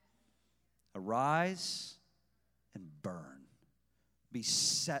 Arise and burn. Be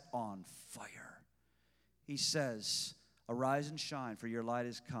set on fire. He says, arise and shine, for your light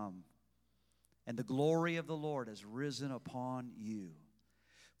has come, and the glory of the Lord has risen upon you.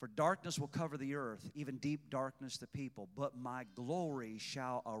 For darkness will cover the earth, even deep darkness the people. But my glory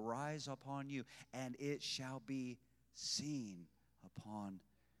shall arise upon you, and it shall be seen upon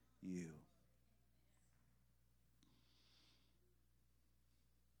you.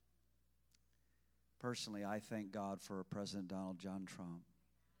 Personally, I thank God for President Donald John Trump.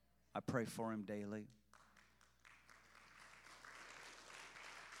 I pray for him daily.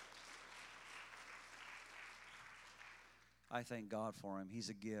 I thank God for him. He's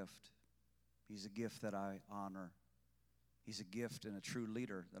a gift. He's a gift that I honor. He's a gift and a true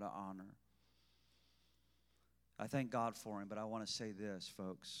leader that I honor. I thank God for him, but I want to say this,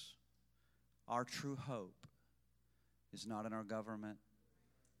 folks. Our true hope is not in our government.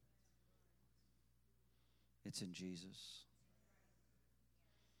 It's in Jesus.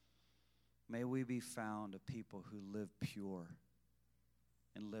 May we be found a people who live pure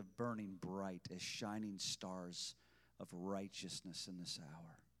and live burning bright as shining stars of righteousness in this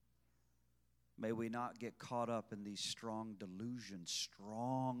hour. May we not get caught up in these strong delusions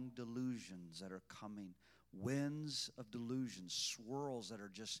that are coming, winds of delusion, swirls that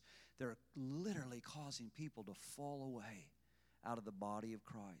are they're literally causing people to fall away out of the body of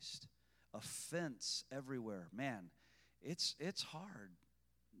Christ. Offense everywhere. Man, it's hard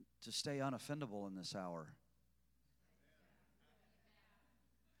to stay unoffendable in this hour.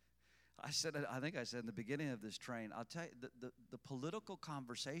 I think I said in the beginning of this train, I'll tell you, the political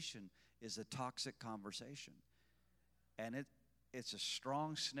conversation is a toxic conversation. And it's a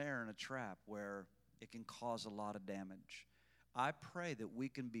strong snare and a trap where it can cause a lot of damage. I pray that we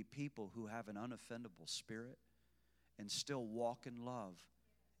can be people who have an unoffendable spirit and still walk in love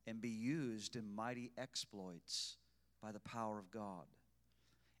and be used in mighty exploits by the power of God.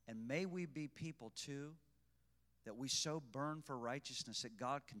 And may we be people, too, that we so burn for righteousness that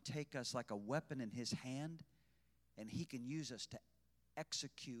God can take us like a weapon in His hand and He can use us to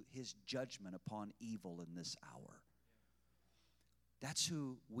execute His judgment upon evil in this hour. That's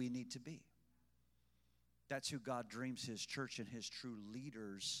who we need to be. That's who God dreams His church and His true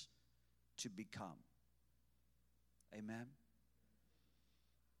leaders to become. Amen?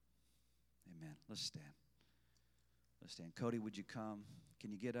 Amen. Let's stand. Let's stand. Cody, would you come?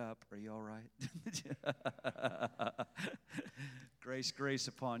 Can you get up? Are you all right? Grace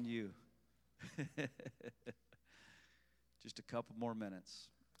upon you. Just a couple more minutes.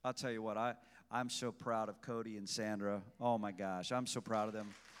 I'll tell you what, I'm so proud of Cody and Sandra. Oh, my gosh, I'm so proud of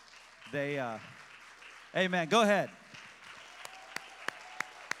them. They, amen, go ahead.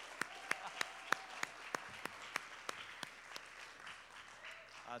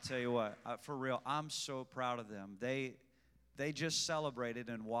 I'll tell you what, for real, I'm so proud of them. They just celebrated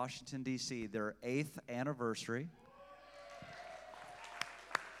in Washington, D.C., their 8th anniversary.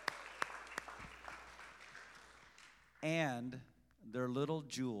 And their little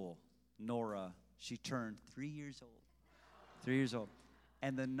jewel, Nora, she turned 3 years old. 3 years old.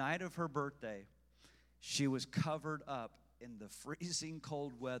 And the night of her birthday, she was covered up in the freezing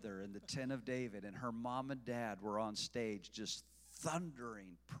cold weather in the tent of David, and her mom and dad were on stage just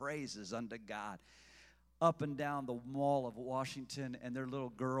thundering praises unto God up and down the Mall of Washington, and their little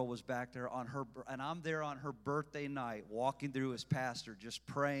girl was back there on her, and I'm there on her birthday night walking through as pastor, just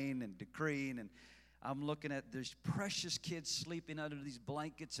praying and decreeing, and I'm looking at these precious kids sleeping under these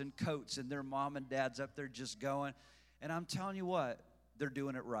blankets and coats, and their mom and dad's up there just going, and I'm telling you what, they're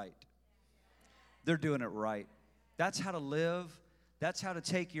doing it right. They're doing it right. That's how to live. That's how to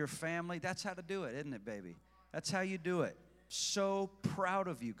take your family. That's how to do it, isn't it, baby? That's how you do it. So proud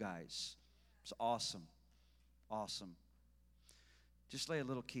of you guys. It's awesome. Awesome. Just lay a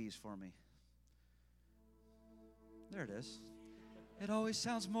little keys for me. There it is. It always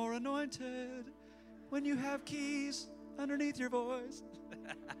sounds more anointed when you have keys underneath your voice.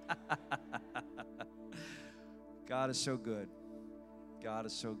 God is so good. God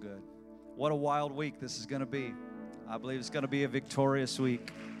is so good. What a wild week this is going to be. I believe it's going to be a victorious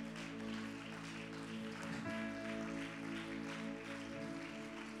week.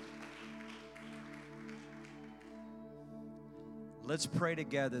 Let's pray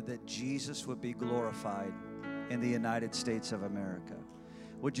together that Jesus would be glorified in the United States of America.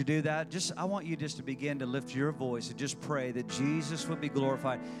 Would you do that? I want you just to begin to lift your voice and just pray that Jesus would be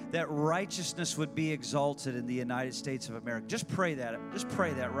glorified, that righteousness would be exalted in the United States of America. Just pray that. Just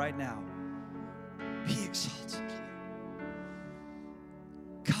pray that right now. Be exalted.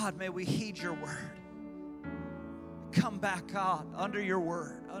 God, may we heed your word. Come back, God, under your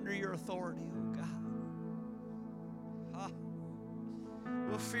word, under your authority, oh God.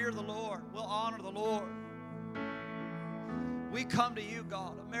 We'll fear the Lord. We'll honor the Lord. We come to you,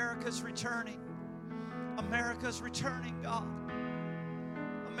 God. America's returning. America's returning, God.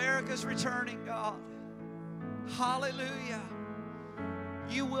 America's returning, God. Hallelujah.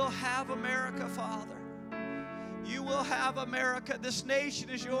 You will have America, Father. You will have America. This nation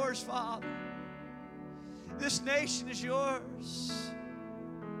is yours, Father. This nation is yours.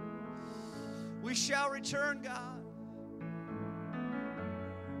 We shall return, God.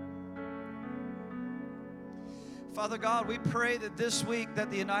 Father God, we pray that this week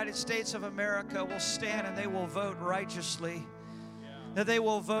that the United States of America will stand and they will vote righteously. That they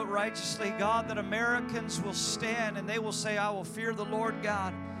will vote righteously. God, that Americans will stand and they will say, I will fear the Lord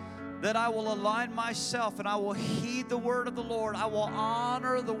God. That I will align myself and I will heed the word of the Lord. I will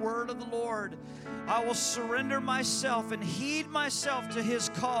honor the word of the Lord. I will surrender myself and heed myself to His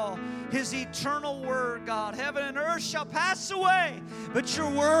call, His eternal word, God. Heaven and earth shall pass away, but your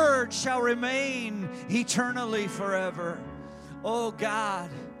word shall remain eternally forever. Oh God,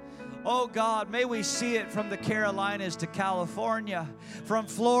 may we see it from the Carolinas to California, from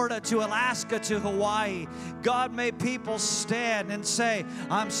Florida to Alaska to Hawaii. God, may people stand and say,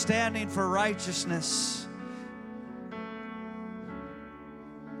 I'm standing for righteousness.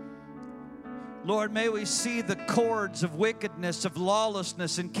 Lord, may we see the cords of wickedness, of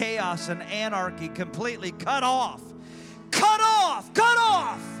lawlessness and chaos and anarchy completely cut off. Cut off! Cut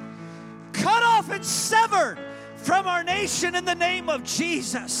off! Cut off and severed from our nation in the name of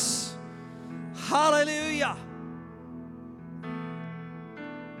Jesus. Hallelujah.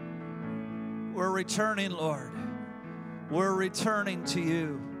 We're returning, Lord. We're returning to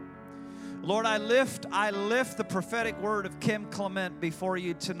you. Lord, I lift the prophetic word of Kim Clement before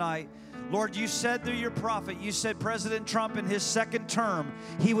you tonight. Lord, you said through your prophet, you said President Trump in his second term,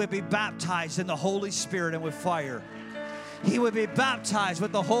 he would be baptized in the Holy Spirit and with fire. He would be baptized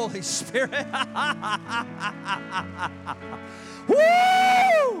with the Holy Spirit.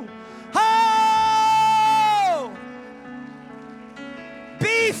 Woo! Oh!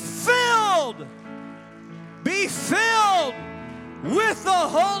 Be filled! Be filled with the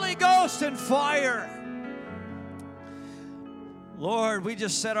Holy Ghost and fire. Lord, we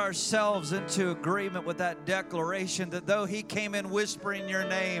just set ourselves into agreement with that declaration that though he came in whispering your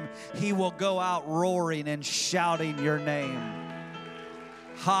name, he will go out roaring and shouting your name.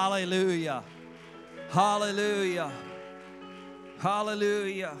 Hallelujah. Hallelujah.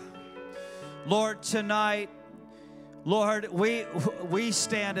 Hallelujah. Lord, tonight, Lord, we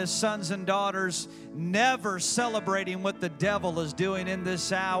stand as sons and daughters, never celebrating what the devil is doing in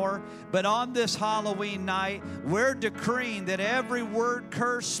this hour, but on this Halloween night, we're decreeing that every word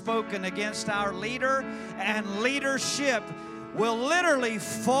curse spoken against our leader and leadership will literally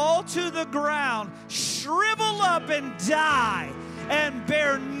fall to the ground, shrivel up and die, and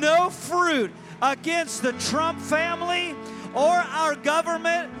bear no fruit against the Trump family or our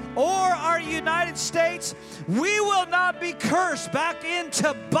government or our United States. We will not be cursed back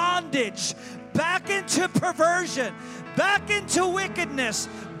into bondage, back into perversion, back into wickedness,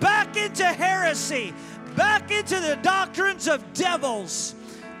 back into heresy, back into the doctrines of devils.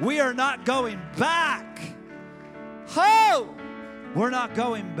 We are not going back. Oh, we're not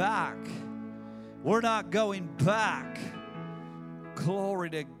going back. We're not going back.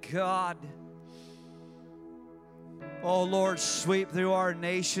 Glory to God. Oh, Lord, sweep through our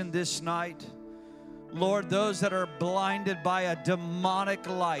nation this night. Lord, those that are blinded by a demonic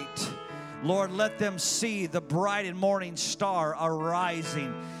light, Lord, let them see the bright and morning star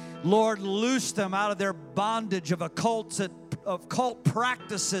arising. Lord, loose them out of their bondage of occult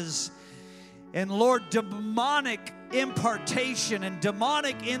practices. And Lord, demonic impartation and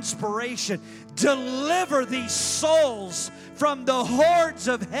demonic inspiration. Deliver these souls from the hordes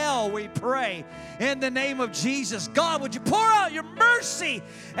of hell, we pray, in the name of Jesus. God, would you pour out your mercy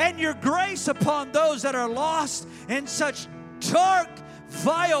and your grace upon those that are lost in such dark,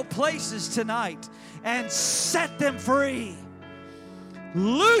 vile places tonight and set them free.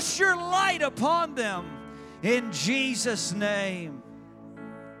 Loose your light upon them in Jesus' name.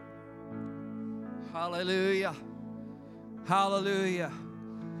 Hallelujah. Hallelujah.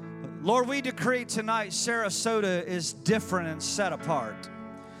 Lord, we decree tonight Sarasota is different and set apart.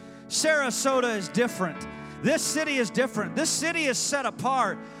 Sarasota is different. This city is different. This city is set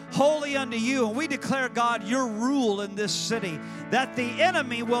apart, holy unto you. And we declare, God, your rule in this city, that the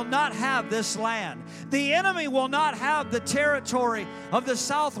enemy will not have this land. The enemy will not have the territory of the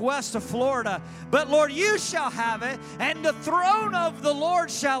southwest of Florida. But, Lord, you shall have it, and the throne of the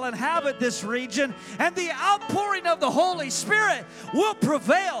Lord shall inhabit this region, and the outpouring of the Holy Spirit will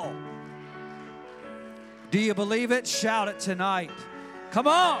prevail. Do you believe it? Shout it tonight. Come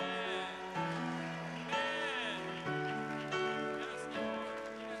on.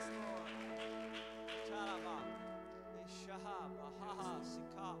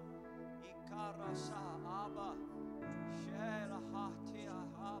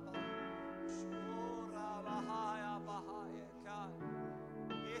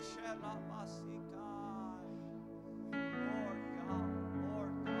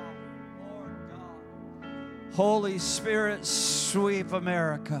 Holy Spirit, sweep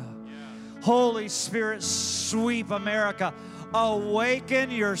America. Holy Spirit, sweep America. Awaken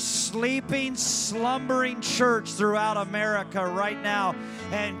your sleeping, slumbering church throughout America right now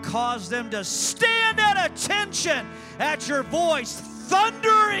and cause them to stand at attention at your voice,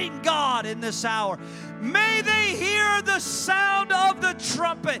 thundering God in this hour. May they hear the sound of the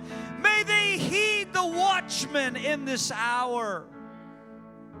trumpet. May they heed the watchman in this hour.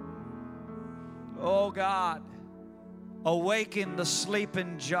 Oh God, awaken the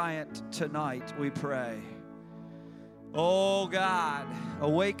sleeping giant tonight, we pray. Oh God,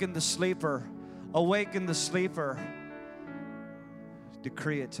 awaken the sleeper. Awaken the sleeper.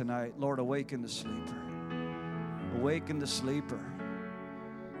 Decree it tonight. Lord, awaken the sleeper. Awaken the sleeper.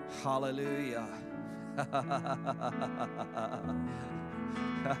 Hallelujah.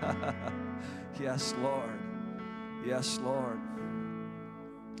 Yes, Lord. Yes, Lord.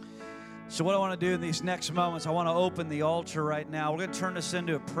 So what I want to do in these next moments, I want to open the altar right now. We're going to turn this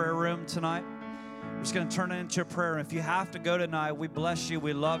into a prayer room tonight. We're just going to turn it into a prayer. And if you have to go tonight, we bless you.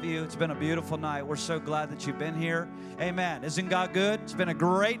 We love you. It's been a beautiful night. We're so glad that you've been here. Amen. Isn't God good? It's been a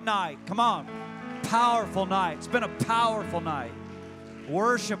great night. Come on. Powerful night. It's been a powerful night.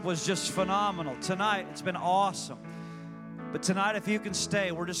 Worship was just phenomenal. Tonight, it's been awesome. But tonight, if you can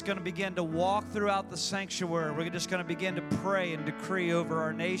stay, we're just going to begin to walk throughout the sanctuary. We're just going to begin to pray and decree over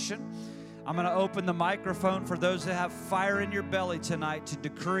our nation. I'm going to open the microphone for those that have fire in your belly tonight to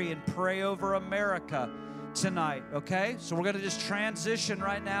decree and pray over America tonight, okay? So we're going to just transition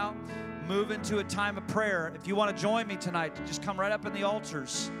right now, move into a time of prayer. If you want to join me tonight, just come right up in the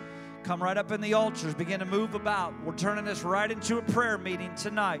altars. Come right up in the altars. Begin to move about. We're turning this right into a prayer meeting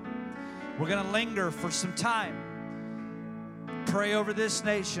tonight. We're going to linger for some time. Pray over this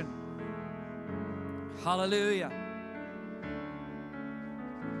nation. Hallelujah. Hallelujah.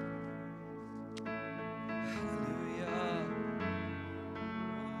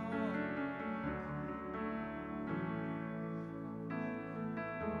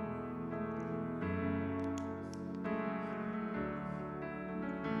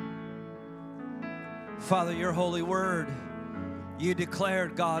 Father, your holy word, you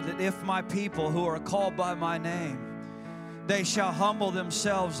declared, God, that if my people who are called by my name, they shall humble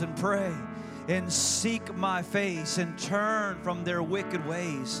themselves and pray and seek my face and turn from their wicked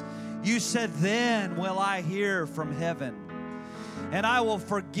ways. You said, then will I hear from heaven, and I will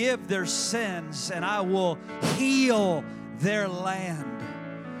forgive their sins, and I will heal their land.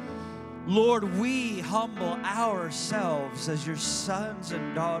 Lord, we humble ourselves as your sons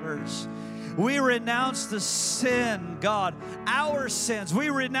and daughters. We renounce the sin, God, our sins. We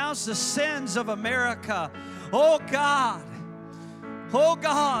renounce the sins of America. Oh, God. Oh,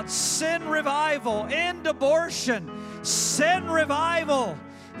 God, send revival, end abortion, send revival.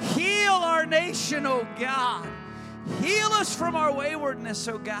 Heal our nation, oh, God. Heal us from our waywardness,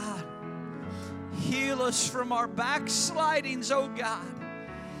 oh, God. Heal us from our backslidings, oh, God.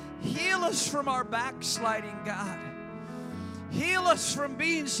 Heal us from our backsliding, God. Heal us from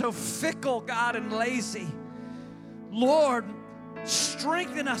being so fickle, God, and lazy. Lord,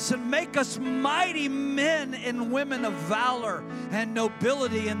 strengthen us and make us mighty men and women of valor and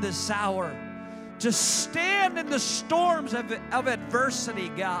nobility in this hour, to stand in the storms of adversity,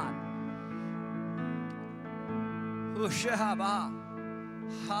 God.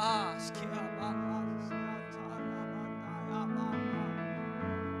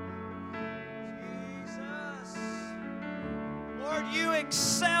 Jesus. Lord, you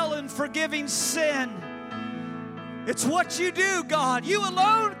excel in forgiving sin. It's what you do, God. You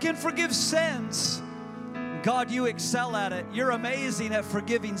alone can forgive sins. God, you excel at it. You're amazing at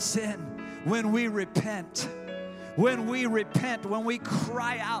forgiving sin when we repent. When we repent, when we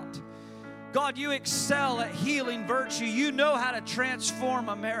cry out. God, you excel at healing virtue. You know how to transform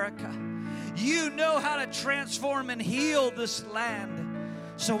America. You know how to transform and heal this land.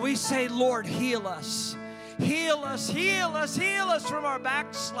 So we say, Lord, heal us. Heal us, heal us, heal us from our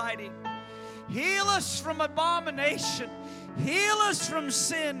backsliding. Heal us from abomination. Heal us from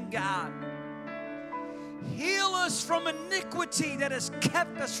sin, God. Heal us from iniquity that has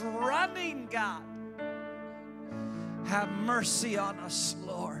kept us running, God. Have mercy on us,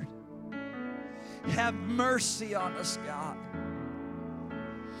 Lord. Have mercy on us, God.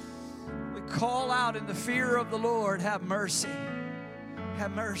 We call out in the fear of the Lord, have mercy.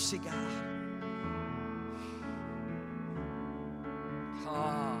 Have mercy, God.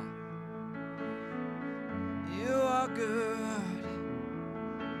 Ah. You are good.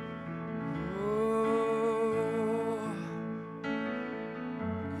 Oh,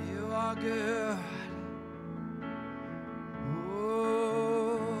 you are good.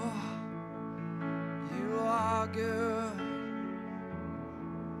 Oh, you are good.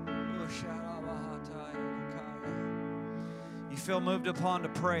 You feel moved upon to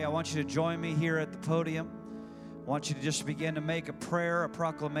pray. I want you to join me here at the podium. I want you to just begin to make a prayer, a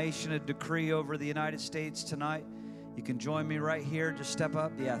proclamation, a decree over the United States tonight. You can join me right here. Just step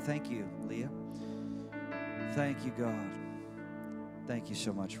up. Yeah, thank you, Leah. Thank you, God. Thank you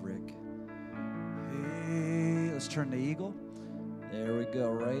so much, Rick. Hey, let's turn the eagle. There we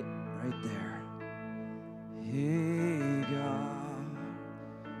go, right there. Hey, God.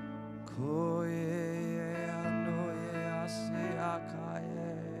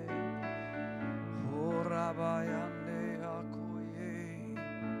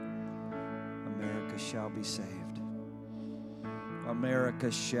 America shall be saved.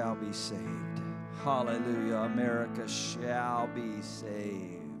 America shall be saved. Hallelujah. America shall be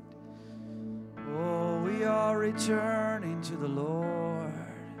saved. Oh, we are returning to the Lord.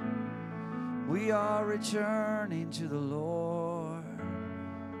 We are returning to the Lord.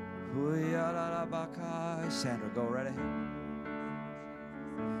 Sandra, go right ahead.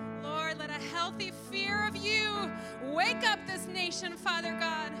 Lord, let a healthy fear of you wake up this nation, Father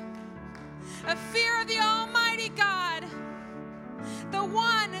God. A fear of the Almighty God, the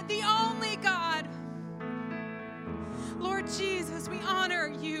one, the only God. Lord Jesus, we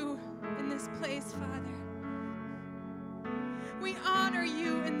honor you in this place, Father. We honor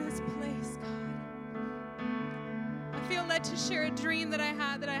you in this place, God. I feel led to share a dream that I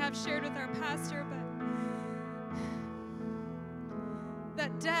have shared with our pastor, but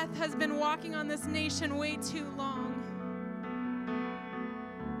that death has been walking on this nation way too long.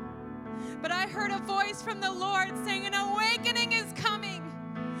 But I heard a voice from the Lord saying, an awakening is coming.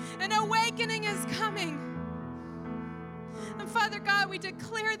 An awakening is coming. And Father God, we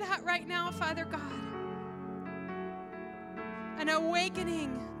declare that right now, Father God. An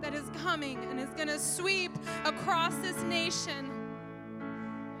awakening that is coming and is going to sweep across this nation.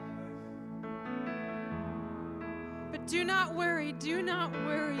 But do not worry,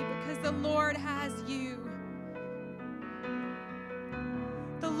 because the Lord has you.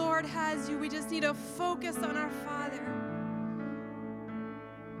 The Lord has you. We just need to focus on our Father.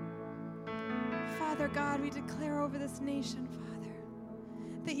 Father God, we declare over this nation, Father,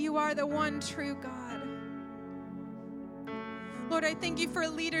 that you are the one true God. Lord, I thank you for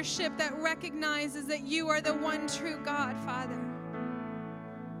leadership that recognizes that you are the one true God, Father.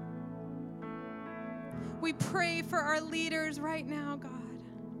 We pray for our leaders right now, God.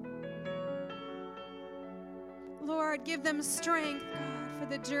 Lord, give them strength, God, for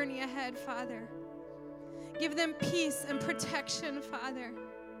the journey ahead, Father. Give them peace and protection, Father.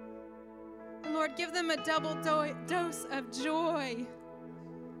 And Lord, give them a double dose of joy,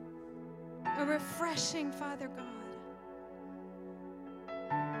 a refreshing, Father God.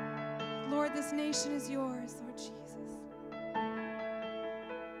 Lord, this nation is yours, Lord Jesus.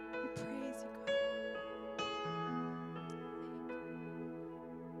 We praise you, God.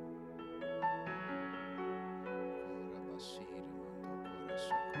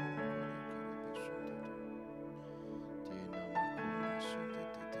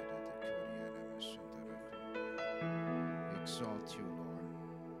 Exalt you, Lord.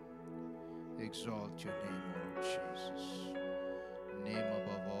 Exalt your name, Lord Jesus. Name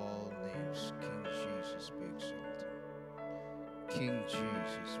above all names, King Jesus be exalted. King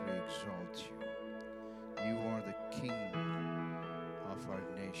Jesus, we exalt you. You are the King of our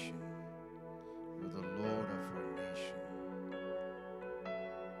nation. You're the Lord of our nation.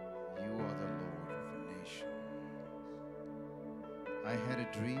 You are the Lord of our nation. I had a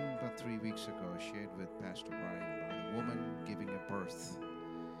dream about 3 weeks ago, shared with Pastor Brian, about a woman giving a birth.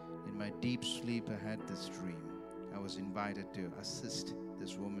 In my deep sleep, I had this dream. I was invited to assist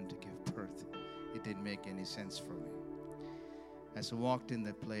this woman to give birth. It didn't make any sense for me. As I walked in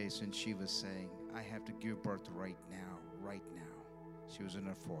the place and she was saying, I have to give birth right now, right now. She was in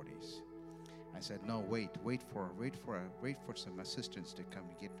her 40s. I said, no, wait for some assistants to come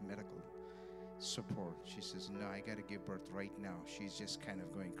and get medical support. She says, no, I got to give birth right now. She's just kind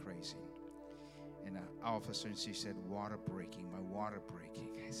of going crazy. And all of a sudden she said, water breaking, my water breaking.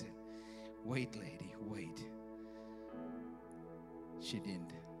 I said, wait, lady, wait. She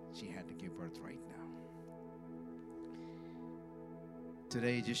didn't. She had to give birth right now.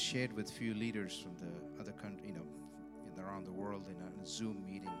 Today, I just shared with a few leaders from the other country, around the world in a Zoom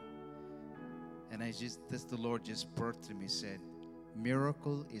meeting. And the Lord just birthed to me, said,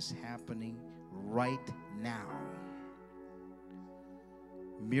 miracle is happening right now.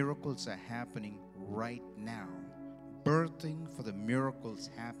 Miracles are happening right now. Birthing for the miracles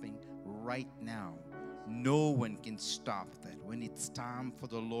happening right now. No one can stop that. When it's time for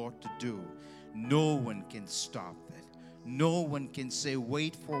the Lord to do, no one can stop that. No one can say,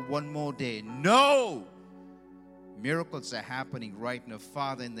 wait for one more day. No! Miracles are happening right now.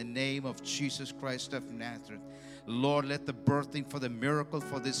 Father, in the name of Jesus Christ of Nazareth, Lord, let the birthing for the miracle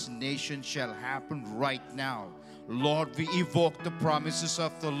for this nation shall happen right now. Lord, we evoke the promises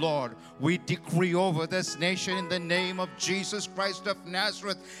of the Lord. We decree over this nation in the name of Jesus Christ of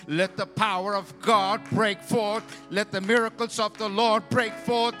Nazareth. Let the power of God break forth. Let the miracles of the Lord break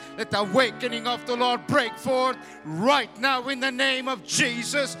forth. Let the awakening of the Lord break forth right now in the name of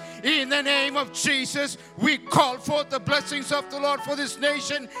Jesus. In the name of Jesus, we call forth the blessings of the Lord for this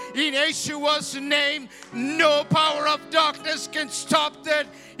nation. In Yeshua's name, no power of darkness can stop that.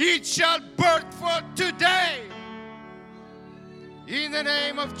 It shall birth forth today. In the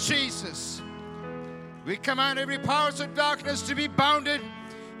name of Jesus, we command every powers of darkness to be bounded.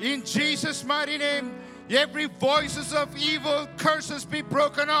 In Jesus' mighty name, every voices of evil, curses be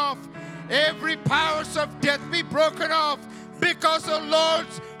broken off. Every powers of death be broken off. Because the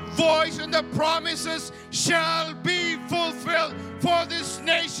Lord's voice and the promises shall be fulfilled for this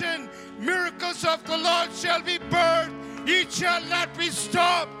nation. Miracles of the Lord shall be birthed. It shall not be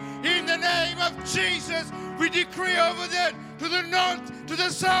stopped. In the name of Jesus, we decree over that to the north, to the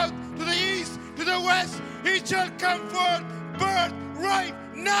south, to the east, to the west, it shall come forth, birth right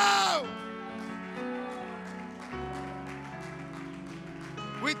now.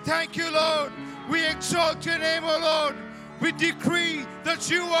 We thank you, Lord. We exalt your name, O Lord. We decree that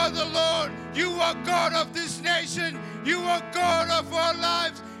you are the Lord. You are God of this nation. You are God of our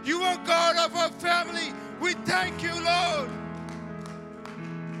lives. You are God of our family. We thank you, Lord.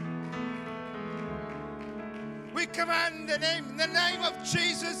 We command in the name of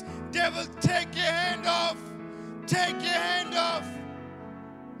Jesus, devil, take your hand off. Take your hand off.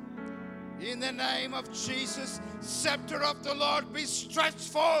 In the name of Jesus, scepter of the Lord be stretched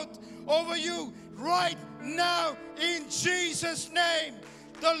forth over you right now in Jesus' name.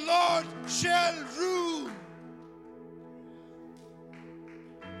 The Lord shall rule.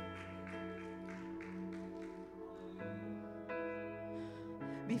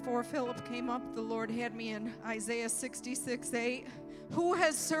 Before Philip came up, the Lord had me in Isaiah 66:8. Who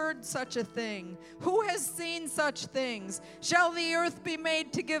has heard such a thing? Who has seen such things? Shall the earth be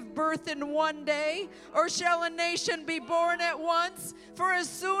made to give birth in one day? Or shall a nation be born at once? For as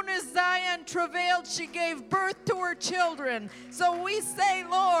soon as Zion travailed, she gave birth to her children. So we say,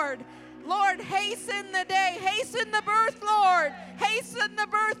 Lord, hasten the day, hasten the birth, Lord. Hasten the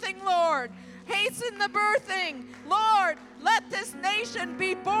birthing, Lord. Hasten the birthing. Lord, let this nation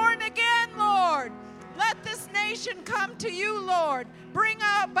be born again, Lord. Let this nation come to you, Lord. Bring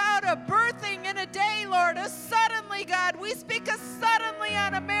about a birthing in a day, Lord, a suddenly, God. We speak a suddenly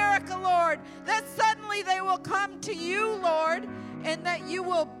on America, Lord, that suddenly they will come to you, Lord, and that you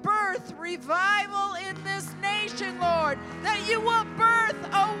will birth revival in this nation, Lord, that you will birth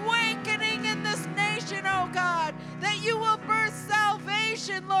awakening in this nation, oh God, that you will birth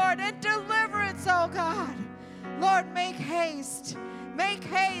salvation, Lord, and deliverance, oh God. Lord, make haste. Make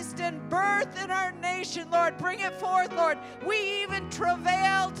haste and birth in our nation, Lord. Bring it forth, Lord. We even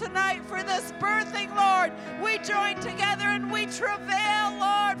travail tonight for this birthing, Lord. We join together and we travail,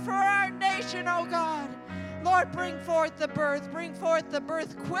 Lord, for our nation, oh God. Lord, bring forth the birth. Bring forth the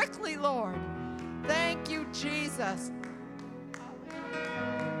birth quickly, Lord. Thank you, Jesus.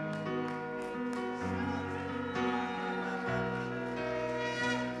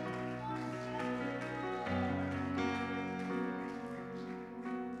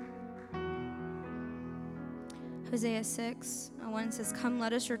 Hosea 6:1 says, Come,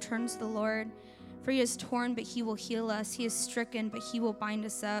 let us return to the Lord, for he is torn, but he will heal us. He is stricken, but he will bind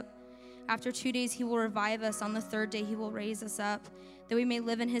us up. After 2 days, he will revive us. On the third day, he will raise us up, that we may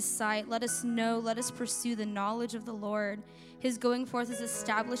live in his sight. Let us know, let us pursue the knowledge of the Lord. His going forth is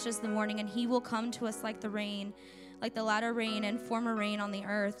established as the morning, and he will come to us like the rain, like the latter rain and former rain on the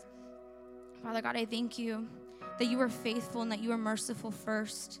earth. Father God, I thank you that you are faithful and that you are merciful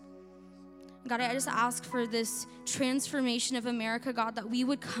first. God, I just ask for this transformation of America, God, that we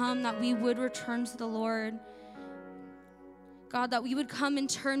would come, that we would return to the Lord. God, that we would come and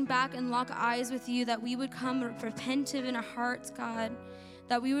turn back and lock eyes with you, that we would come repentive in our hearts, God,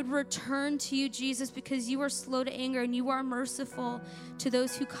 that we would return to you, Jesus, because you are slow to anger and you are merciful to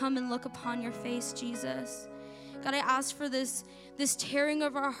those who come and look upon your face, Jesus. God, I ask for this tearing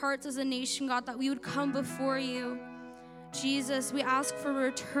of our hearts as a nation, God, that we would come before you. Jesus, we ask for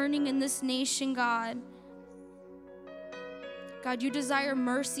returning in this nation, God. God, you desire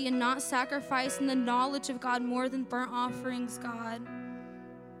mercy and not sacrifice, and the knowledge of God more than burnt offerings, God.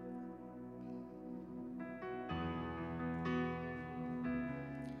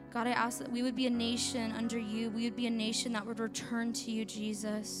 God, I ask that we would be a nation under you. We would be a nation that would return to you,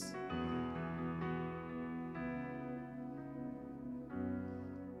 Jesus.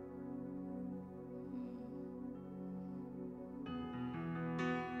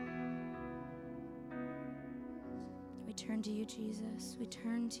 We turn to you, Jesus. We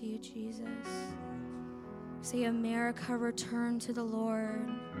turn to you, Jesus. Say, America, return to the Lord.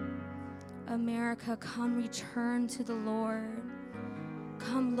 America, come return to the Lord.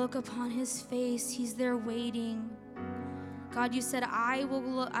 Come look upon his face. He's there waiting. God, you said, I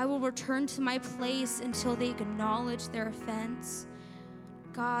will return to my place until they acknowledge their offense.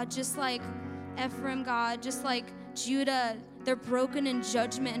 God, just like Ephraim, God, just like Judah, they're broken in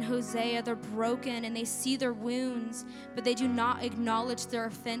judgment in Hosea. They're broken and they see their wounds, but they do not acknowledge their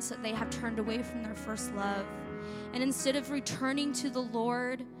offense, that they have turned away from their first love. And instead of returning to the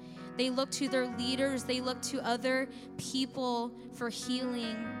Lord, they look to their leaders. They look to other people for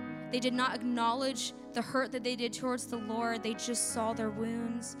healing. They did not acknowledge the hurt that they did towards the Lord. They just saw their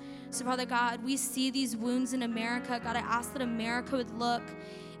wounds. So, Father God, we see these wounds in America. God, I ask that America would look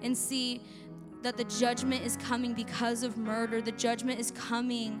and see that the judgment is coming because of murder. The judgment is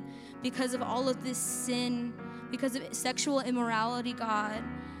coming because of all of this sin, because of sexual immorality, God.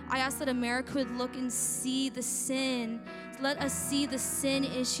 I ask that America would look and see the sin. Let us see the sin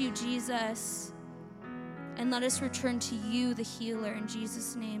issue, Jesus. And let us return to you, the healer, in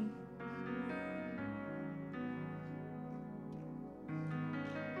Jesus' name.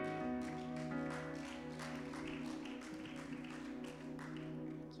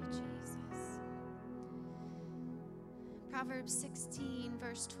 Proverbs 16,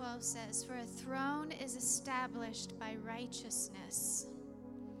 verse 12 says, "For a throne is established by righteousness."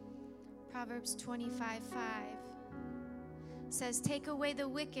 Proverbs 25:5 says, "Take away the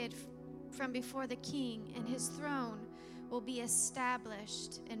wicked from before the king, and his throne will be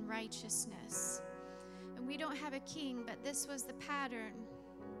established in righteousness." And we don't have a king, but this was the pattern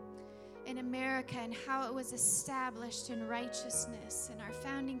in America and how it was established in righteousness. And our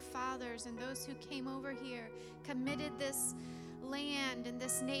founding fathers and those who came over here committed this land and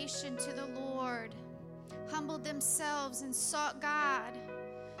this nation to the Lord, humbled themselves and sought God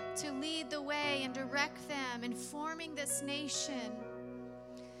to lead the way and direct them in forming this nation.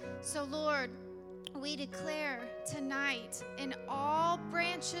 So, Lord, we declare tonight in all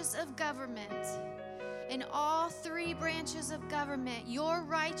branches of government, in all three branches of government, your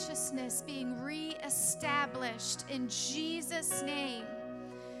righteousness being reestablished in Jesus' name.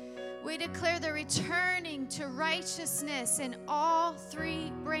 We declare the returning to righteousness in all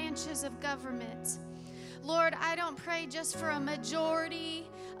three branches of government. Lord, I don't pray just for a majority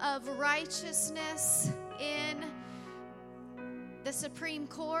of righteousness in the Supreme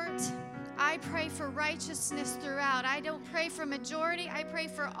Court. I pray for righteousness throughout. I don't pray for majority. I pray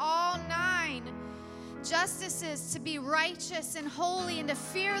for all 9 justices to be righteous and holy and to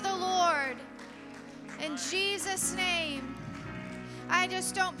fear the Lord. In Jesus' name. I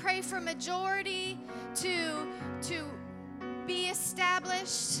just don't pray for majority to be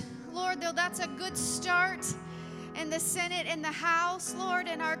established. Lord, though that's a good start in the Senate and the House, Lord,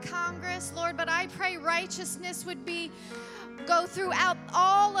 in our Congress, Lord, but I pray righteousness would go throughout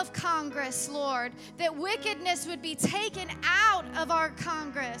all of Congress, Lord, that wickedness would be taken out of our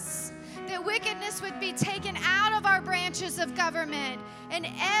Congress, that wickedness would be taken out of our branches of government in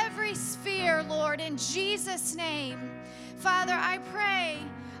every sphere, Lord, in Jesus' name. Father, I pray,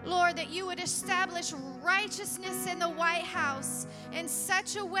 Lord, that you would establish righteousness in the White House in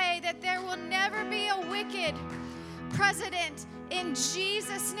such a way that there will never be a wicked president in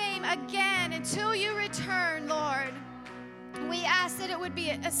Jesus' name again until you return, Lord. We ask that it would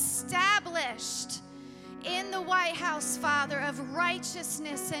be established in the White House, Father, of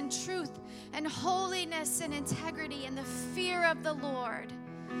righteousness and truth and holiness and integrity and the fear of the Lord.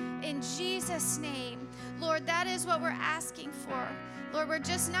 In Jesus' name, Lord, that is what we're asking for. Lord, we're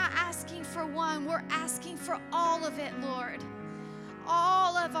just not asking for one. We're asking for all of it, Lord.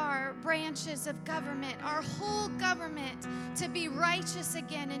 All of our branches of government, our whole government, to be righteous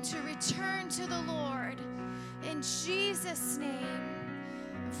again and to return to the Lord. In Jesus' name.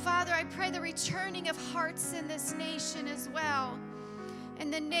 Father, I pray the returning of hearts in this nation as well.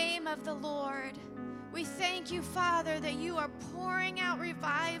 In the name of the Lord. We thank you, Father, that you are pouring out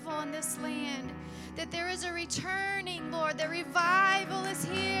revival in this land, that there is a returning, Lord, that revival is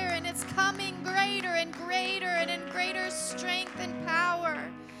here and it's coming greater and greater and in greater strength and power.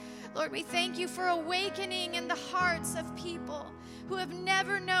 Lord, we thank you for awakening in the hearts of people who have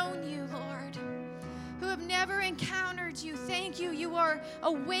never known you, Lord, who have never encountered you. Thank you, you are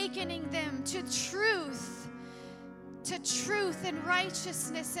awakening them to truth and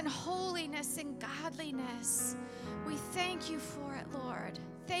righteousness and holiness and godliness. We thank you for it, Lord.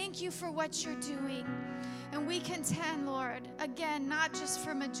 Thank you for what you're doing. And we contend, Lord, again, not just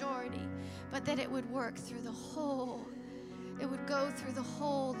for majority, but that it would work through the whole. It would go through the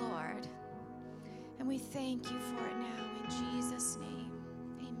whole, Lord. And we thank you for it now in Jesus' name.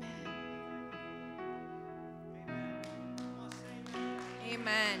 Amen.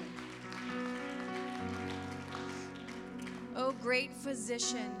 Amen. O great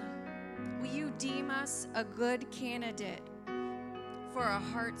physician, will you deem us a good candidate for a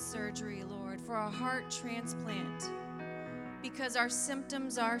heart surgery, Lord, for a heart transplant, because our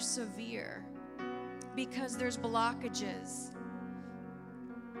symptoms are severe, because there's blockages.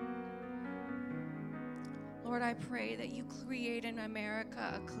 Lord, I pray that you create in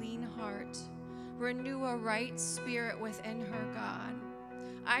America a clean heart, renew a right spirit within her, God.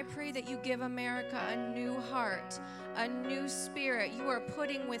 I pray that you give America a new heart, a new spirit you are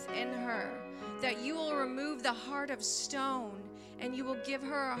putting within her, that you will remove the heart of stone and you will give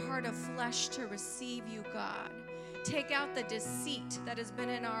her a heart of flesh to receive you, God. Take out the deceit that has been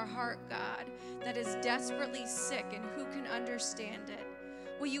in our heart, God, that is desperately sick, and who can understand it?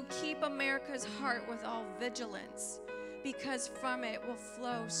 Will you keep America's heart with all vigilance, because from it will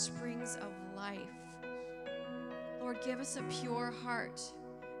flow springs of life. Lord, give us a pure heart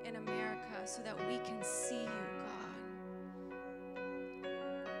in America so that we can see you, God.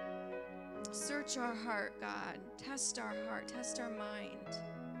 Search our heart, God. Test our heart, test our mind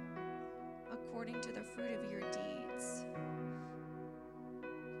according to the fruit of your deeds.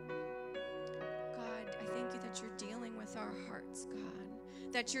 God, I thank you that you're dealing with our hearts,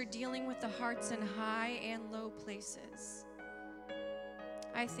 God, that you're dealing with the hearts in high and low places.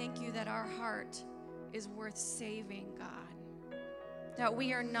 I thank you that our heart is worth saving, God, that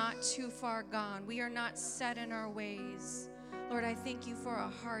we are not too far gone. We are not set in our ways. Lord, I thank you for a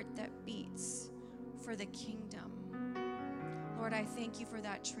heart that beats for the kingdom. Lord, I thank you for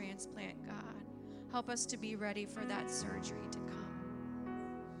that transplant, God. Help us to be ready for that surgery to come.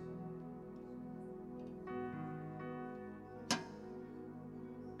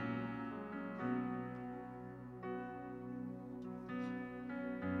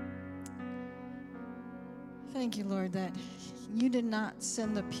 Thank you, Lord, that you did not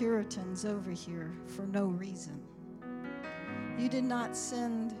send the Puritans over here for no reason. You did not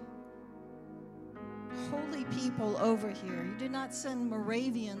send holy people over here. You did not send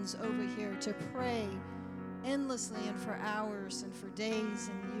Moravians over here to pray endlessly and for hours and for days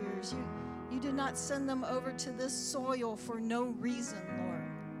and years. You did not send them over to this soil for no reason, Lord.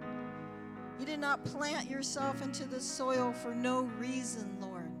 You did not plant yourself into this soil for no reason,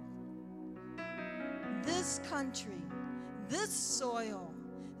 Lord. This country, this soil,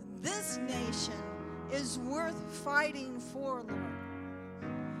 this nation is worth fighting for, Lord.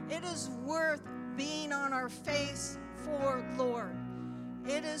 It is worth being on our face for, Lord.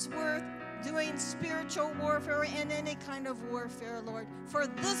 It is worth doing spiritual warfare and any kind of warfare, Lord, for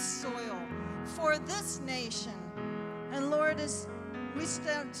this soil, for this nation. And Lord, as we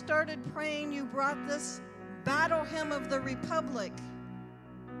started praying, you brought this battle hymn of the Republic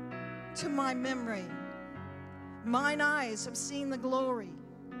to my memory. Mine eyes have seen the glory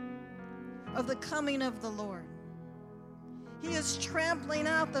of the coming of the Lord. He is trampling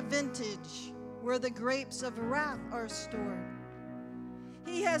out the vintage where the grapes of wrath are stored.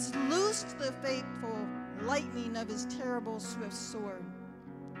 He has loosed the fateful lightning of his terrible swift sword.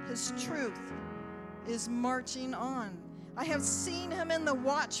 His truth is marching on. I have seen him in the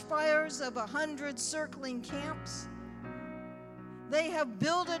watchfires of 100 circling camps. They have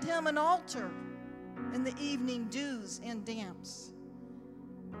builded him an altar in the evening dews and damps.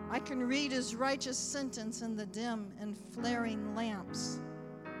 I can read his righteous sentence in the dim and flaring lamps.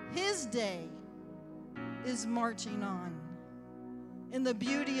 His day is marching on. In the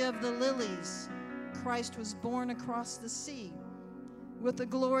beauty of the lilies, Christ was born across the sea with the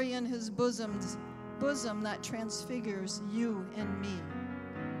glory in his bosom that transfigures you and me.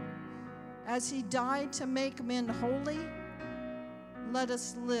 As he died to make men holy, let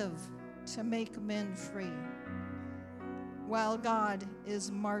us live to make men free, while God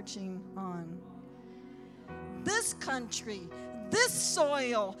is marching on. This country, this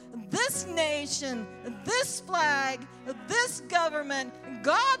soil, this nation, this flag, this government,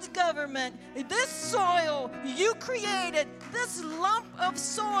 God's government, this soil you created, this lump of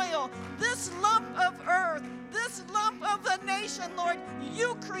soil, this lump of earth, this lump of the nation, Lord,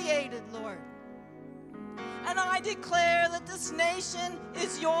 you created, Lord. And I declare that this nation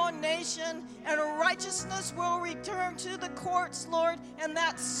is your nation, and righteousness will return to the courts, Lord, and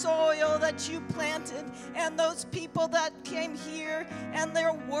that soil that you planted, and those people that came here, and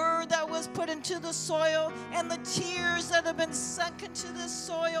their word that was put into the soil, and the tears that have been sunk into this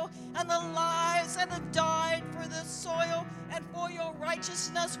soil, and the lives that have died for this soil, and for your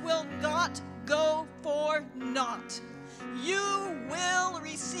righteousness will not go for naught. You will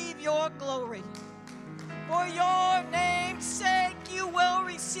receive your glory. For your name's sake, you will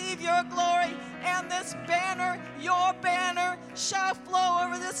receive your glory, and this banner, your banner, shall flow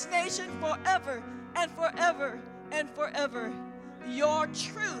over this nation forever and forever and forever. Your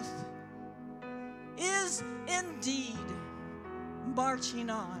truth is indeed marching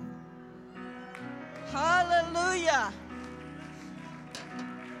on. Hallelujah.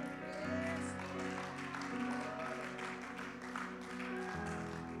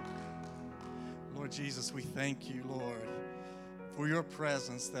 Lord Jesus, we thank you, Lord, for your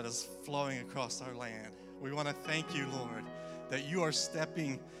presence that is flowing across our land. We want to thank you, Lord, that you are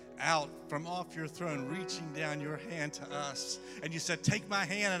stepping out from off your throne, reaching down your hand to us. And you said, take my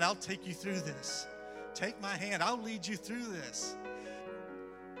hand and I'll take you through this. Take my hand, I'll lead you through this.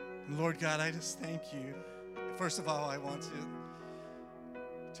 And Lord God, I just thank you. First of all, I want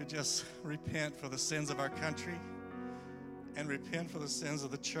to just repent for the sins of our country and repent for the sins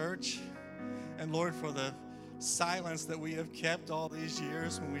of the church. And Lord, for the silence that we have kept all these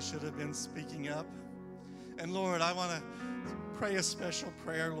years when we should have been speaking up. And Lord, I want to pray a special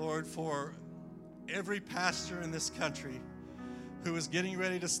prayer, Lord, for every pastor in this country who is getting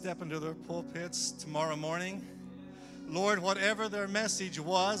ready to step into their pulpits tomorrow morning. Lord, whatever their message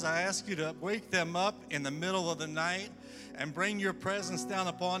was, I ask you to wake them up in the middle of the night and bring your presence down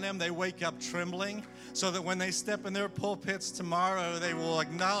upon them. They wake up trembling so that when they step in their pulpits tomorrow, they will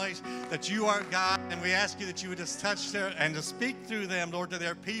acknowledge that you are God. And we ask you that you would just touch their and to speak through them, Lord, to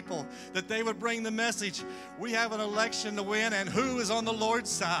their people, that they would bring the message. We have an election to win, and who is on the Lord's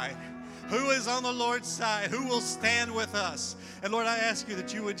side? Who is on the Lord's side? Who will stand with us? And Lord, I ask you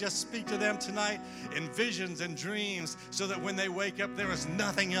that you would just speak to them tonight in visions and dreams so that when they wake up, there is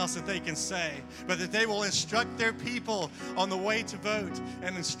nothing else that they can say, but that they will instruct their people on the way to vote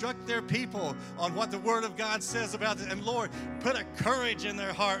and instruct their people on what the Word of God says about it. And Lord, put a courage in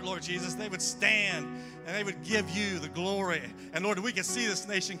their heart, Lord Jesus. They would stand and they would give you the glory. And Lord, we can see this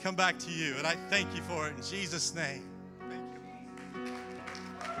nation come back to you. And I thank you for it in Jesus' name.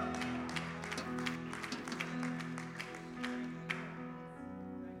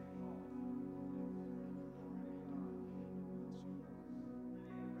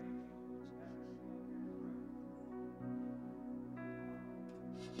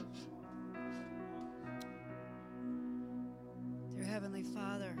 Heavenly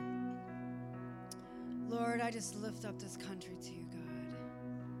Father, Lord, I just lift up this country to you, God.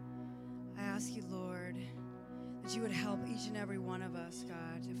 I ask you, Lord, that you would help each and every one of us,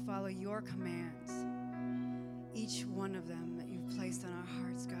 God, to follow your commands, each one of them that you've placed on our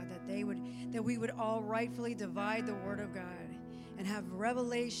hearts, God, that we would all rightfully divide the Word of God and have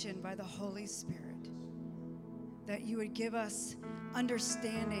revelation by the Holy Spirit, that you would give us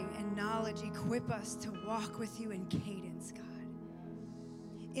understanding and knowledge, equip us to walk with you in cadence, God.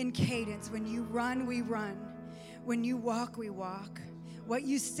 In cadence. When you run, we run. When you walk, we walk. What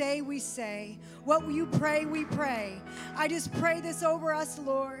you say, we say. What you pray, we pray. I just pray this over us,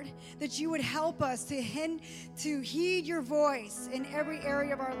 Lord, that you would help us to heed your voice in every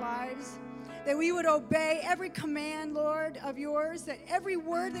area of our lives, that we would obey every command, Lord, of yours, that every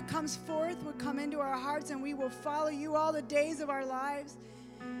word that comes forth would come into our hearts and we will follow you all the days of our lives,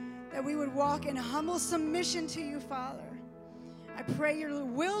 that we would walk in humble submission to you, Father. I pray your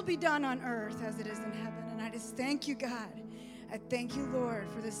will be done on earth as it is in heaven. And I just thank you, God. I thank you, Lord,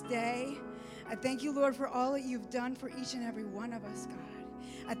 for this day. I thank you, Lord, for all that you've done for each and every one of us, God.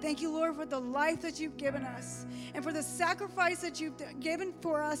 I thank you, Lord, for the life that you've given us and for the sacrifice that you've given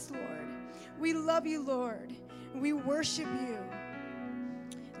for us, Lord. We love you, Lord. And we worship you.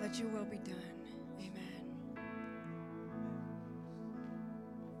 Let your will be done.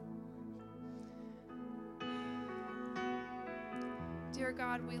 Dear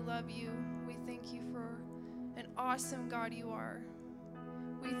God, we love you. We thank you for an awesome God you are.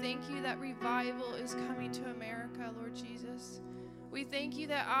 We thank you that revival is coming to America, Lord Jesus. We thank you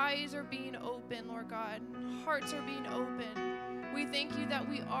that eyes are being opened, Lord God. Hearts are being opened. We thank you that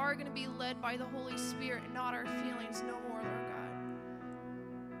we are going to be led by the Holy Spirit, not our feelings no more, Lord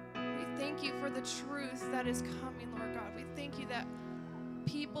God. We thank you for the truth that is coming, Lord God. We thank you that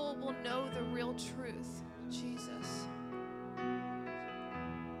people will know the real truth, Jesus.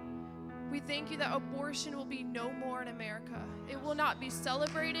 We thank you that abortion will be no more in America. It will not be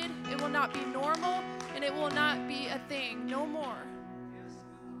celebrated, it will not be normal, and it will not be a thing, no more.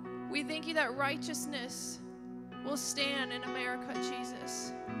 We thank you that righteousness will stand in America,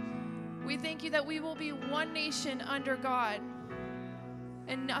 Jesus. We thank you that we will be one nation under God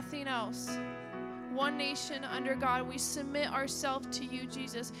and nothing else. One nation under God. We submit ourselves to you,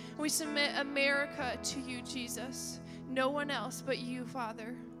 Jesus. We submit America to you, Jesus. No one else but you,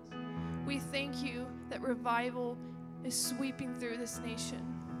 Father. We thank you that revival is sweeping through this nation.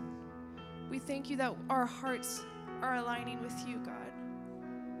 We thank you that our hearts are aligning with you, God.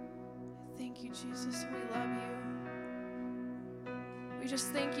 Thank you, Jesus. We love you. We just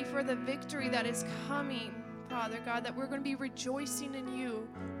thank you for the victory that is coming, Father God, that we're going to be rejoicing in you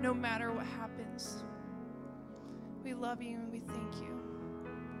no matter what happens. We love you and we thank you.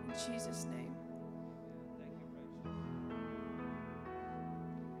 In Jesus' name.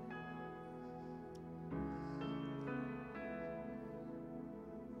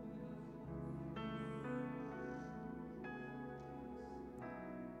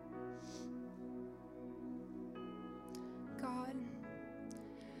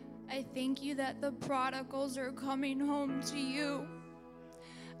 I thank you that the prodigals are coming home to you.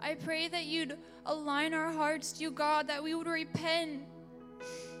 I pray that you'd align our hearts to you, God, that we would repent.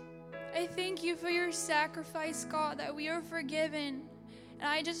 I thank you for your sacrifice, God, that we are forgiven. And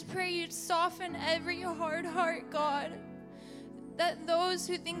I just pray you'd soften every hard heart, God. That those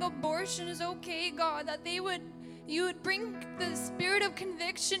who think abortion is okay, God, that you would bring the spirit of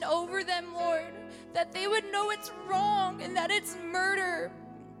conviction over them, Lord. That they would know it's wrong and that it's murder.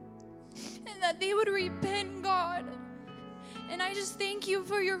 And that they would repent, God. And I just thank you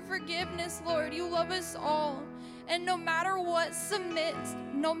for your forgiveness, Lord. You love us all. And no matter what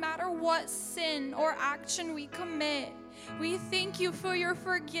no matter what sin or action we commit, we thank you for your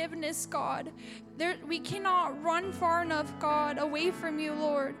forgiveness, God. We cannot run far enough, God, away from you,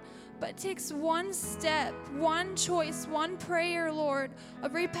 Lord. But it takes one step, one choice, one prayer, Lord,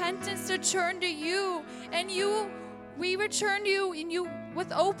 of repentance to turn to you. And we return to you, and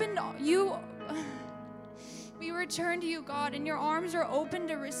we return to you, God, and your arms are open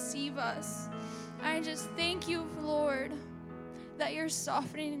to receive us. I just thank you, Lord, that you're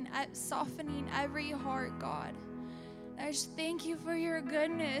softening every heart, God. I just thank you for your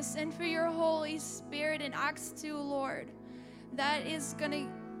goodness and for your Holy Spirit in Acts 2, Lord, that is going to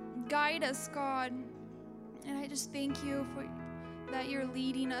guide us, God. And I just thank you for that you're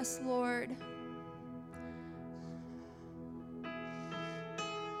leading us, Lord.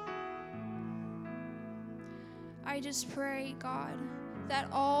 I just pray, God, that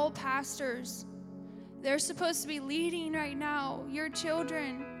all pastors, they're supposed to be leading right now, your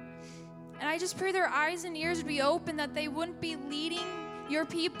children. And I just pray their eyes and ears would be open, that they wouldn't be leading your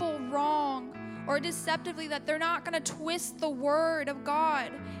people wrong or deceptively, that they're not going to twist the word of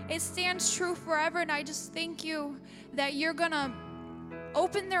God. It stands true forever, and I just thank you that you're going to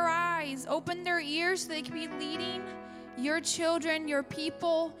open their eyes, open their ears, so they can be leading your children, your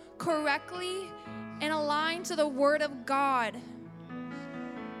people correctly and aligned to the word of God.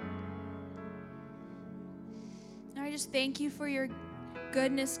 And I just thank you for your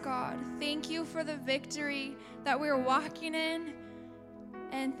goodness, God. Thank you for the victory that we're walking in.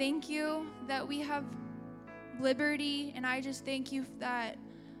 And thank you that we have liberty. And I just thank you that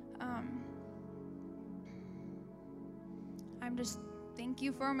thank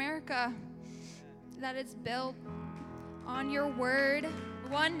you for America, that it's built on your word,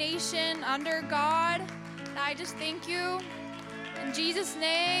 one nation under God. And I just thank you. In Jesus'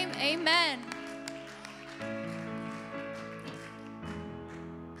 name, amen.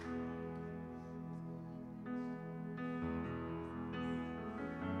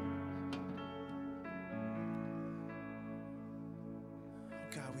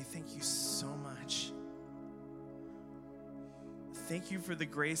 God, we thank you so much. Thank you for the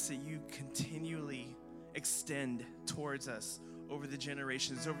grace that you continually extend towards us over the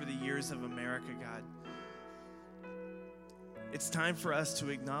generations, over the years of America, God. It's time for us to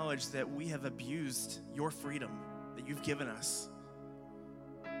acknowledge that we have abused your freedom that you've given us.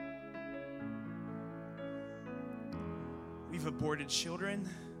 We've aborted children.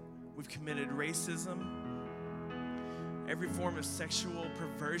 We've committed racism. Every form of sexual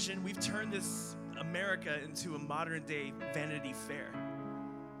perversion. We've turned this America into a modern day Vanity Fair.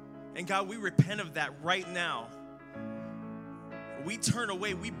 And God, we repent of that right now. We turn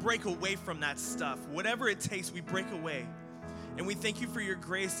away, we break away from that stuff. Whatever it takes, we break away. And we thank you for your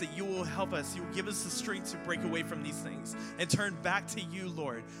grace that you will help us. You will give us the strength to break away from these things and turn back to you,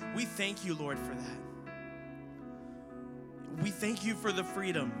 Lord. We thank you, Lord, for that. We thank you for the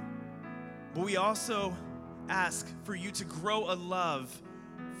freedom. But we also ask for you to grow a love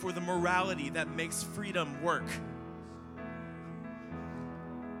for the morality that makes freedom work.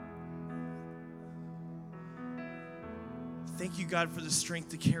 Thank you, God, for the strength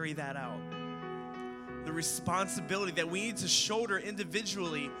to carry that out. The responsibility that we need to shoulder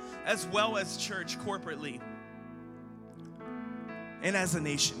individually as well as church corporately and as a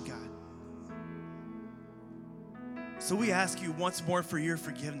nation, God. So we ask you once more for your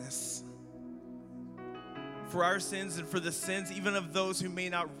forgiveness, for our sins and for the sins even of those who may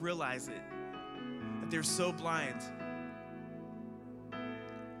not realize it, that they're so blind.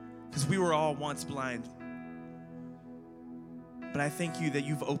 Because we were all once blind. But I thank you that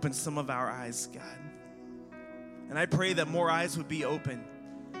you've opened some of our eyes, God. And I pray that more eyes would be open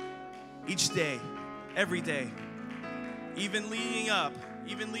each day, every day, even leading up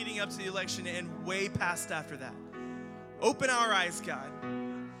to the election and way past after that. Open our eyes, God.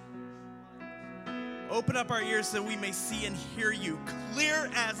 Open up our ears so we may see and hear you clear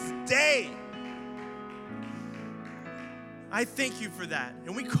as day. I thank you for that.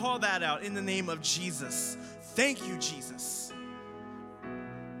 And we call that out in the name of Jesus. Thank you, Jesus.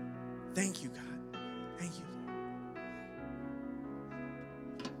 Thank you, God. Thank you, Lord.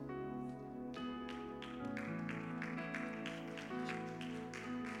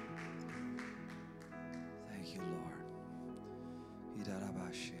 Thank you, Lord.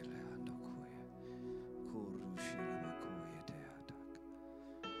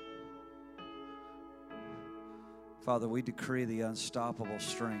 Father, we decree the unstoppable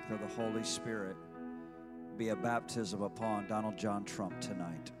strength of the Holy Spirit be a baptism upon Donald John Trump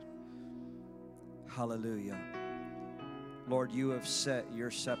tonight. Hallelujah. Lord, you have set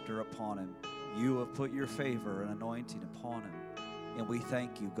your scepter upon him. You have put your favor and anointing upon him. And we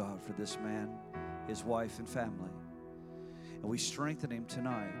thank you, God, for this man, his wife, and family. And we strengthen him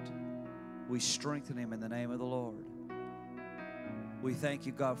tonight. We strengthen him in the name of the Lord. We thank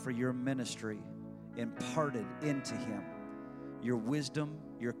you, God, for your ministry imparted into him. Your wisdom,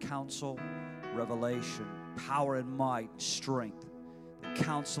 your counsel, revelation, power and might, strength. The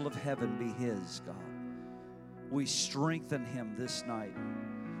counsel of heaven be his, God. We strengthen him this night.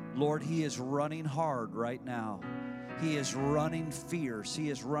 Lord, he is running hard right now. He is running fierce. He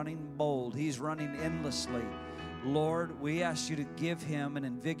is running bold. He's running endlessly. Lord, we ask you to give him an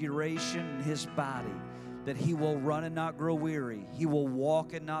invigoration in his body, that he will run and not grow weary. He will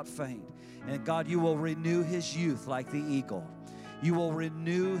walk and not faint. And God, you will renew his youth like the eagle. You will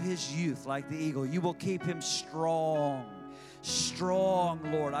renew his youth like the eagle. You will keep him strong. Strong,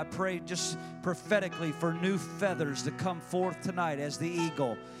 Lord. I pray just prophetically for new feathers to come forth tonight as the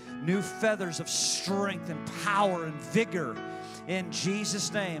eagle. New feathers of strength and power and vigor in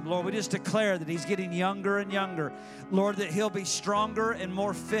Jesus' name. Lord, we just declare that he's getting younger and younger. Lord, that he'll be stronger and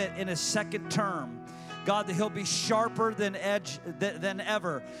more fit in his second term. God, that he'll be sharper than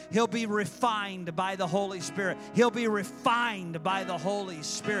ever. He'll be refined by the Holy Spirit. He'll be refined by the Holy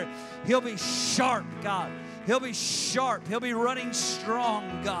Spirit. He'll be sharp, God. He'll be sharp. He'll be running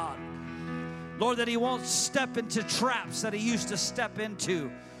strong, God. Lord, that he won't step into traps that he used to step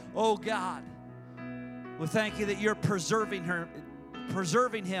into. Oh, God. We thank you that you're preserving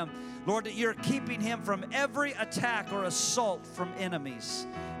him. Lord, that you're keeping him from every attack or assault from enemies.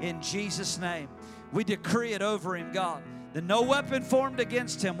 In Jesus' name. We decree it over him, God, that no weapon formed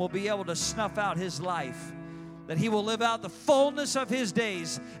against him will be able to snuff out his life, that he will live out the fullness of his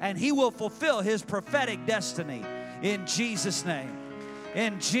days, and he will fulfill his prophetic destiny in Jesus' name.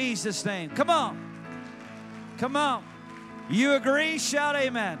 In Jesus' name. Come on. Come on. You agree? Shout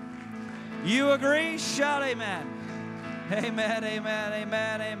amen. You agree? Shout amen. Amen, amen,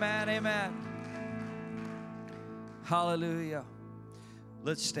 amen, amen, amen. Hallelujah.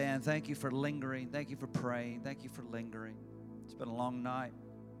 Let's stand. Thank you for lingering. Thank you for praying. Thank you for lingering. It's been a long night.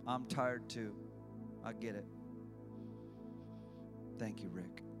 I'm tired too. I get it. Thank you,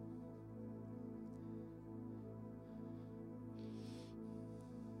 Rick.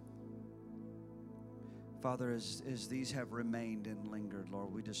 Father, as these have remained and lingered,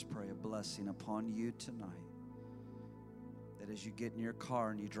 Lord, we just pray a blessing upon you tonight. That as you get in your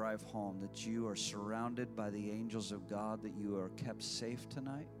car and you drive home, that you are surrounded by the angels of God, that you are kept safe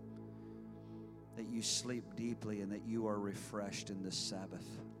tonight, that you sleep deeply, and that you are refreshed in this Sabbath.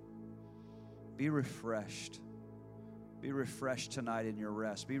 Be refreshed. Be refreshed tonight in your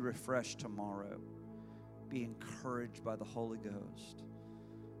rest. Be refreshed tomorrow. Be encouraged by the Holy Ghost.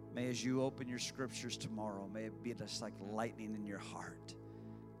 May as you open your scriptures tomorrow, may it be just like lightning in your heart.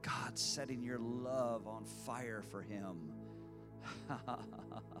 God setting your love on fire for him.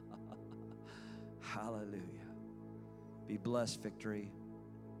 Hallelujah. Be blessed, Victory.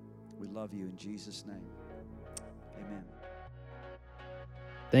 We love you in Jesus' name. Amen.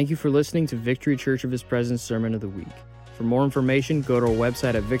 Thank you for listening to Victory Church of His Presence Sermon of the Week. For more information, go to our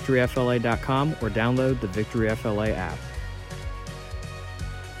website at victoryfla.com or download the Victory FLA app.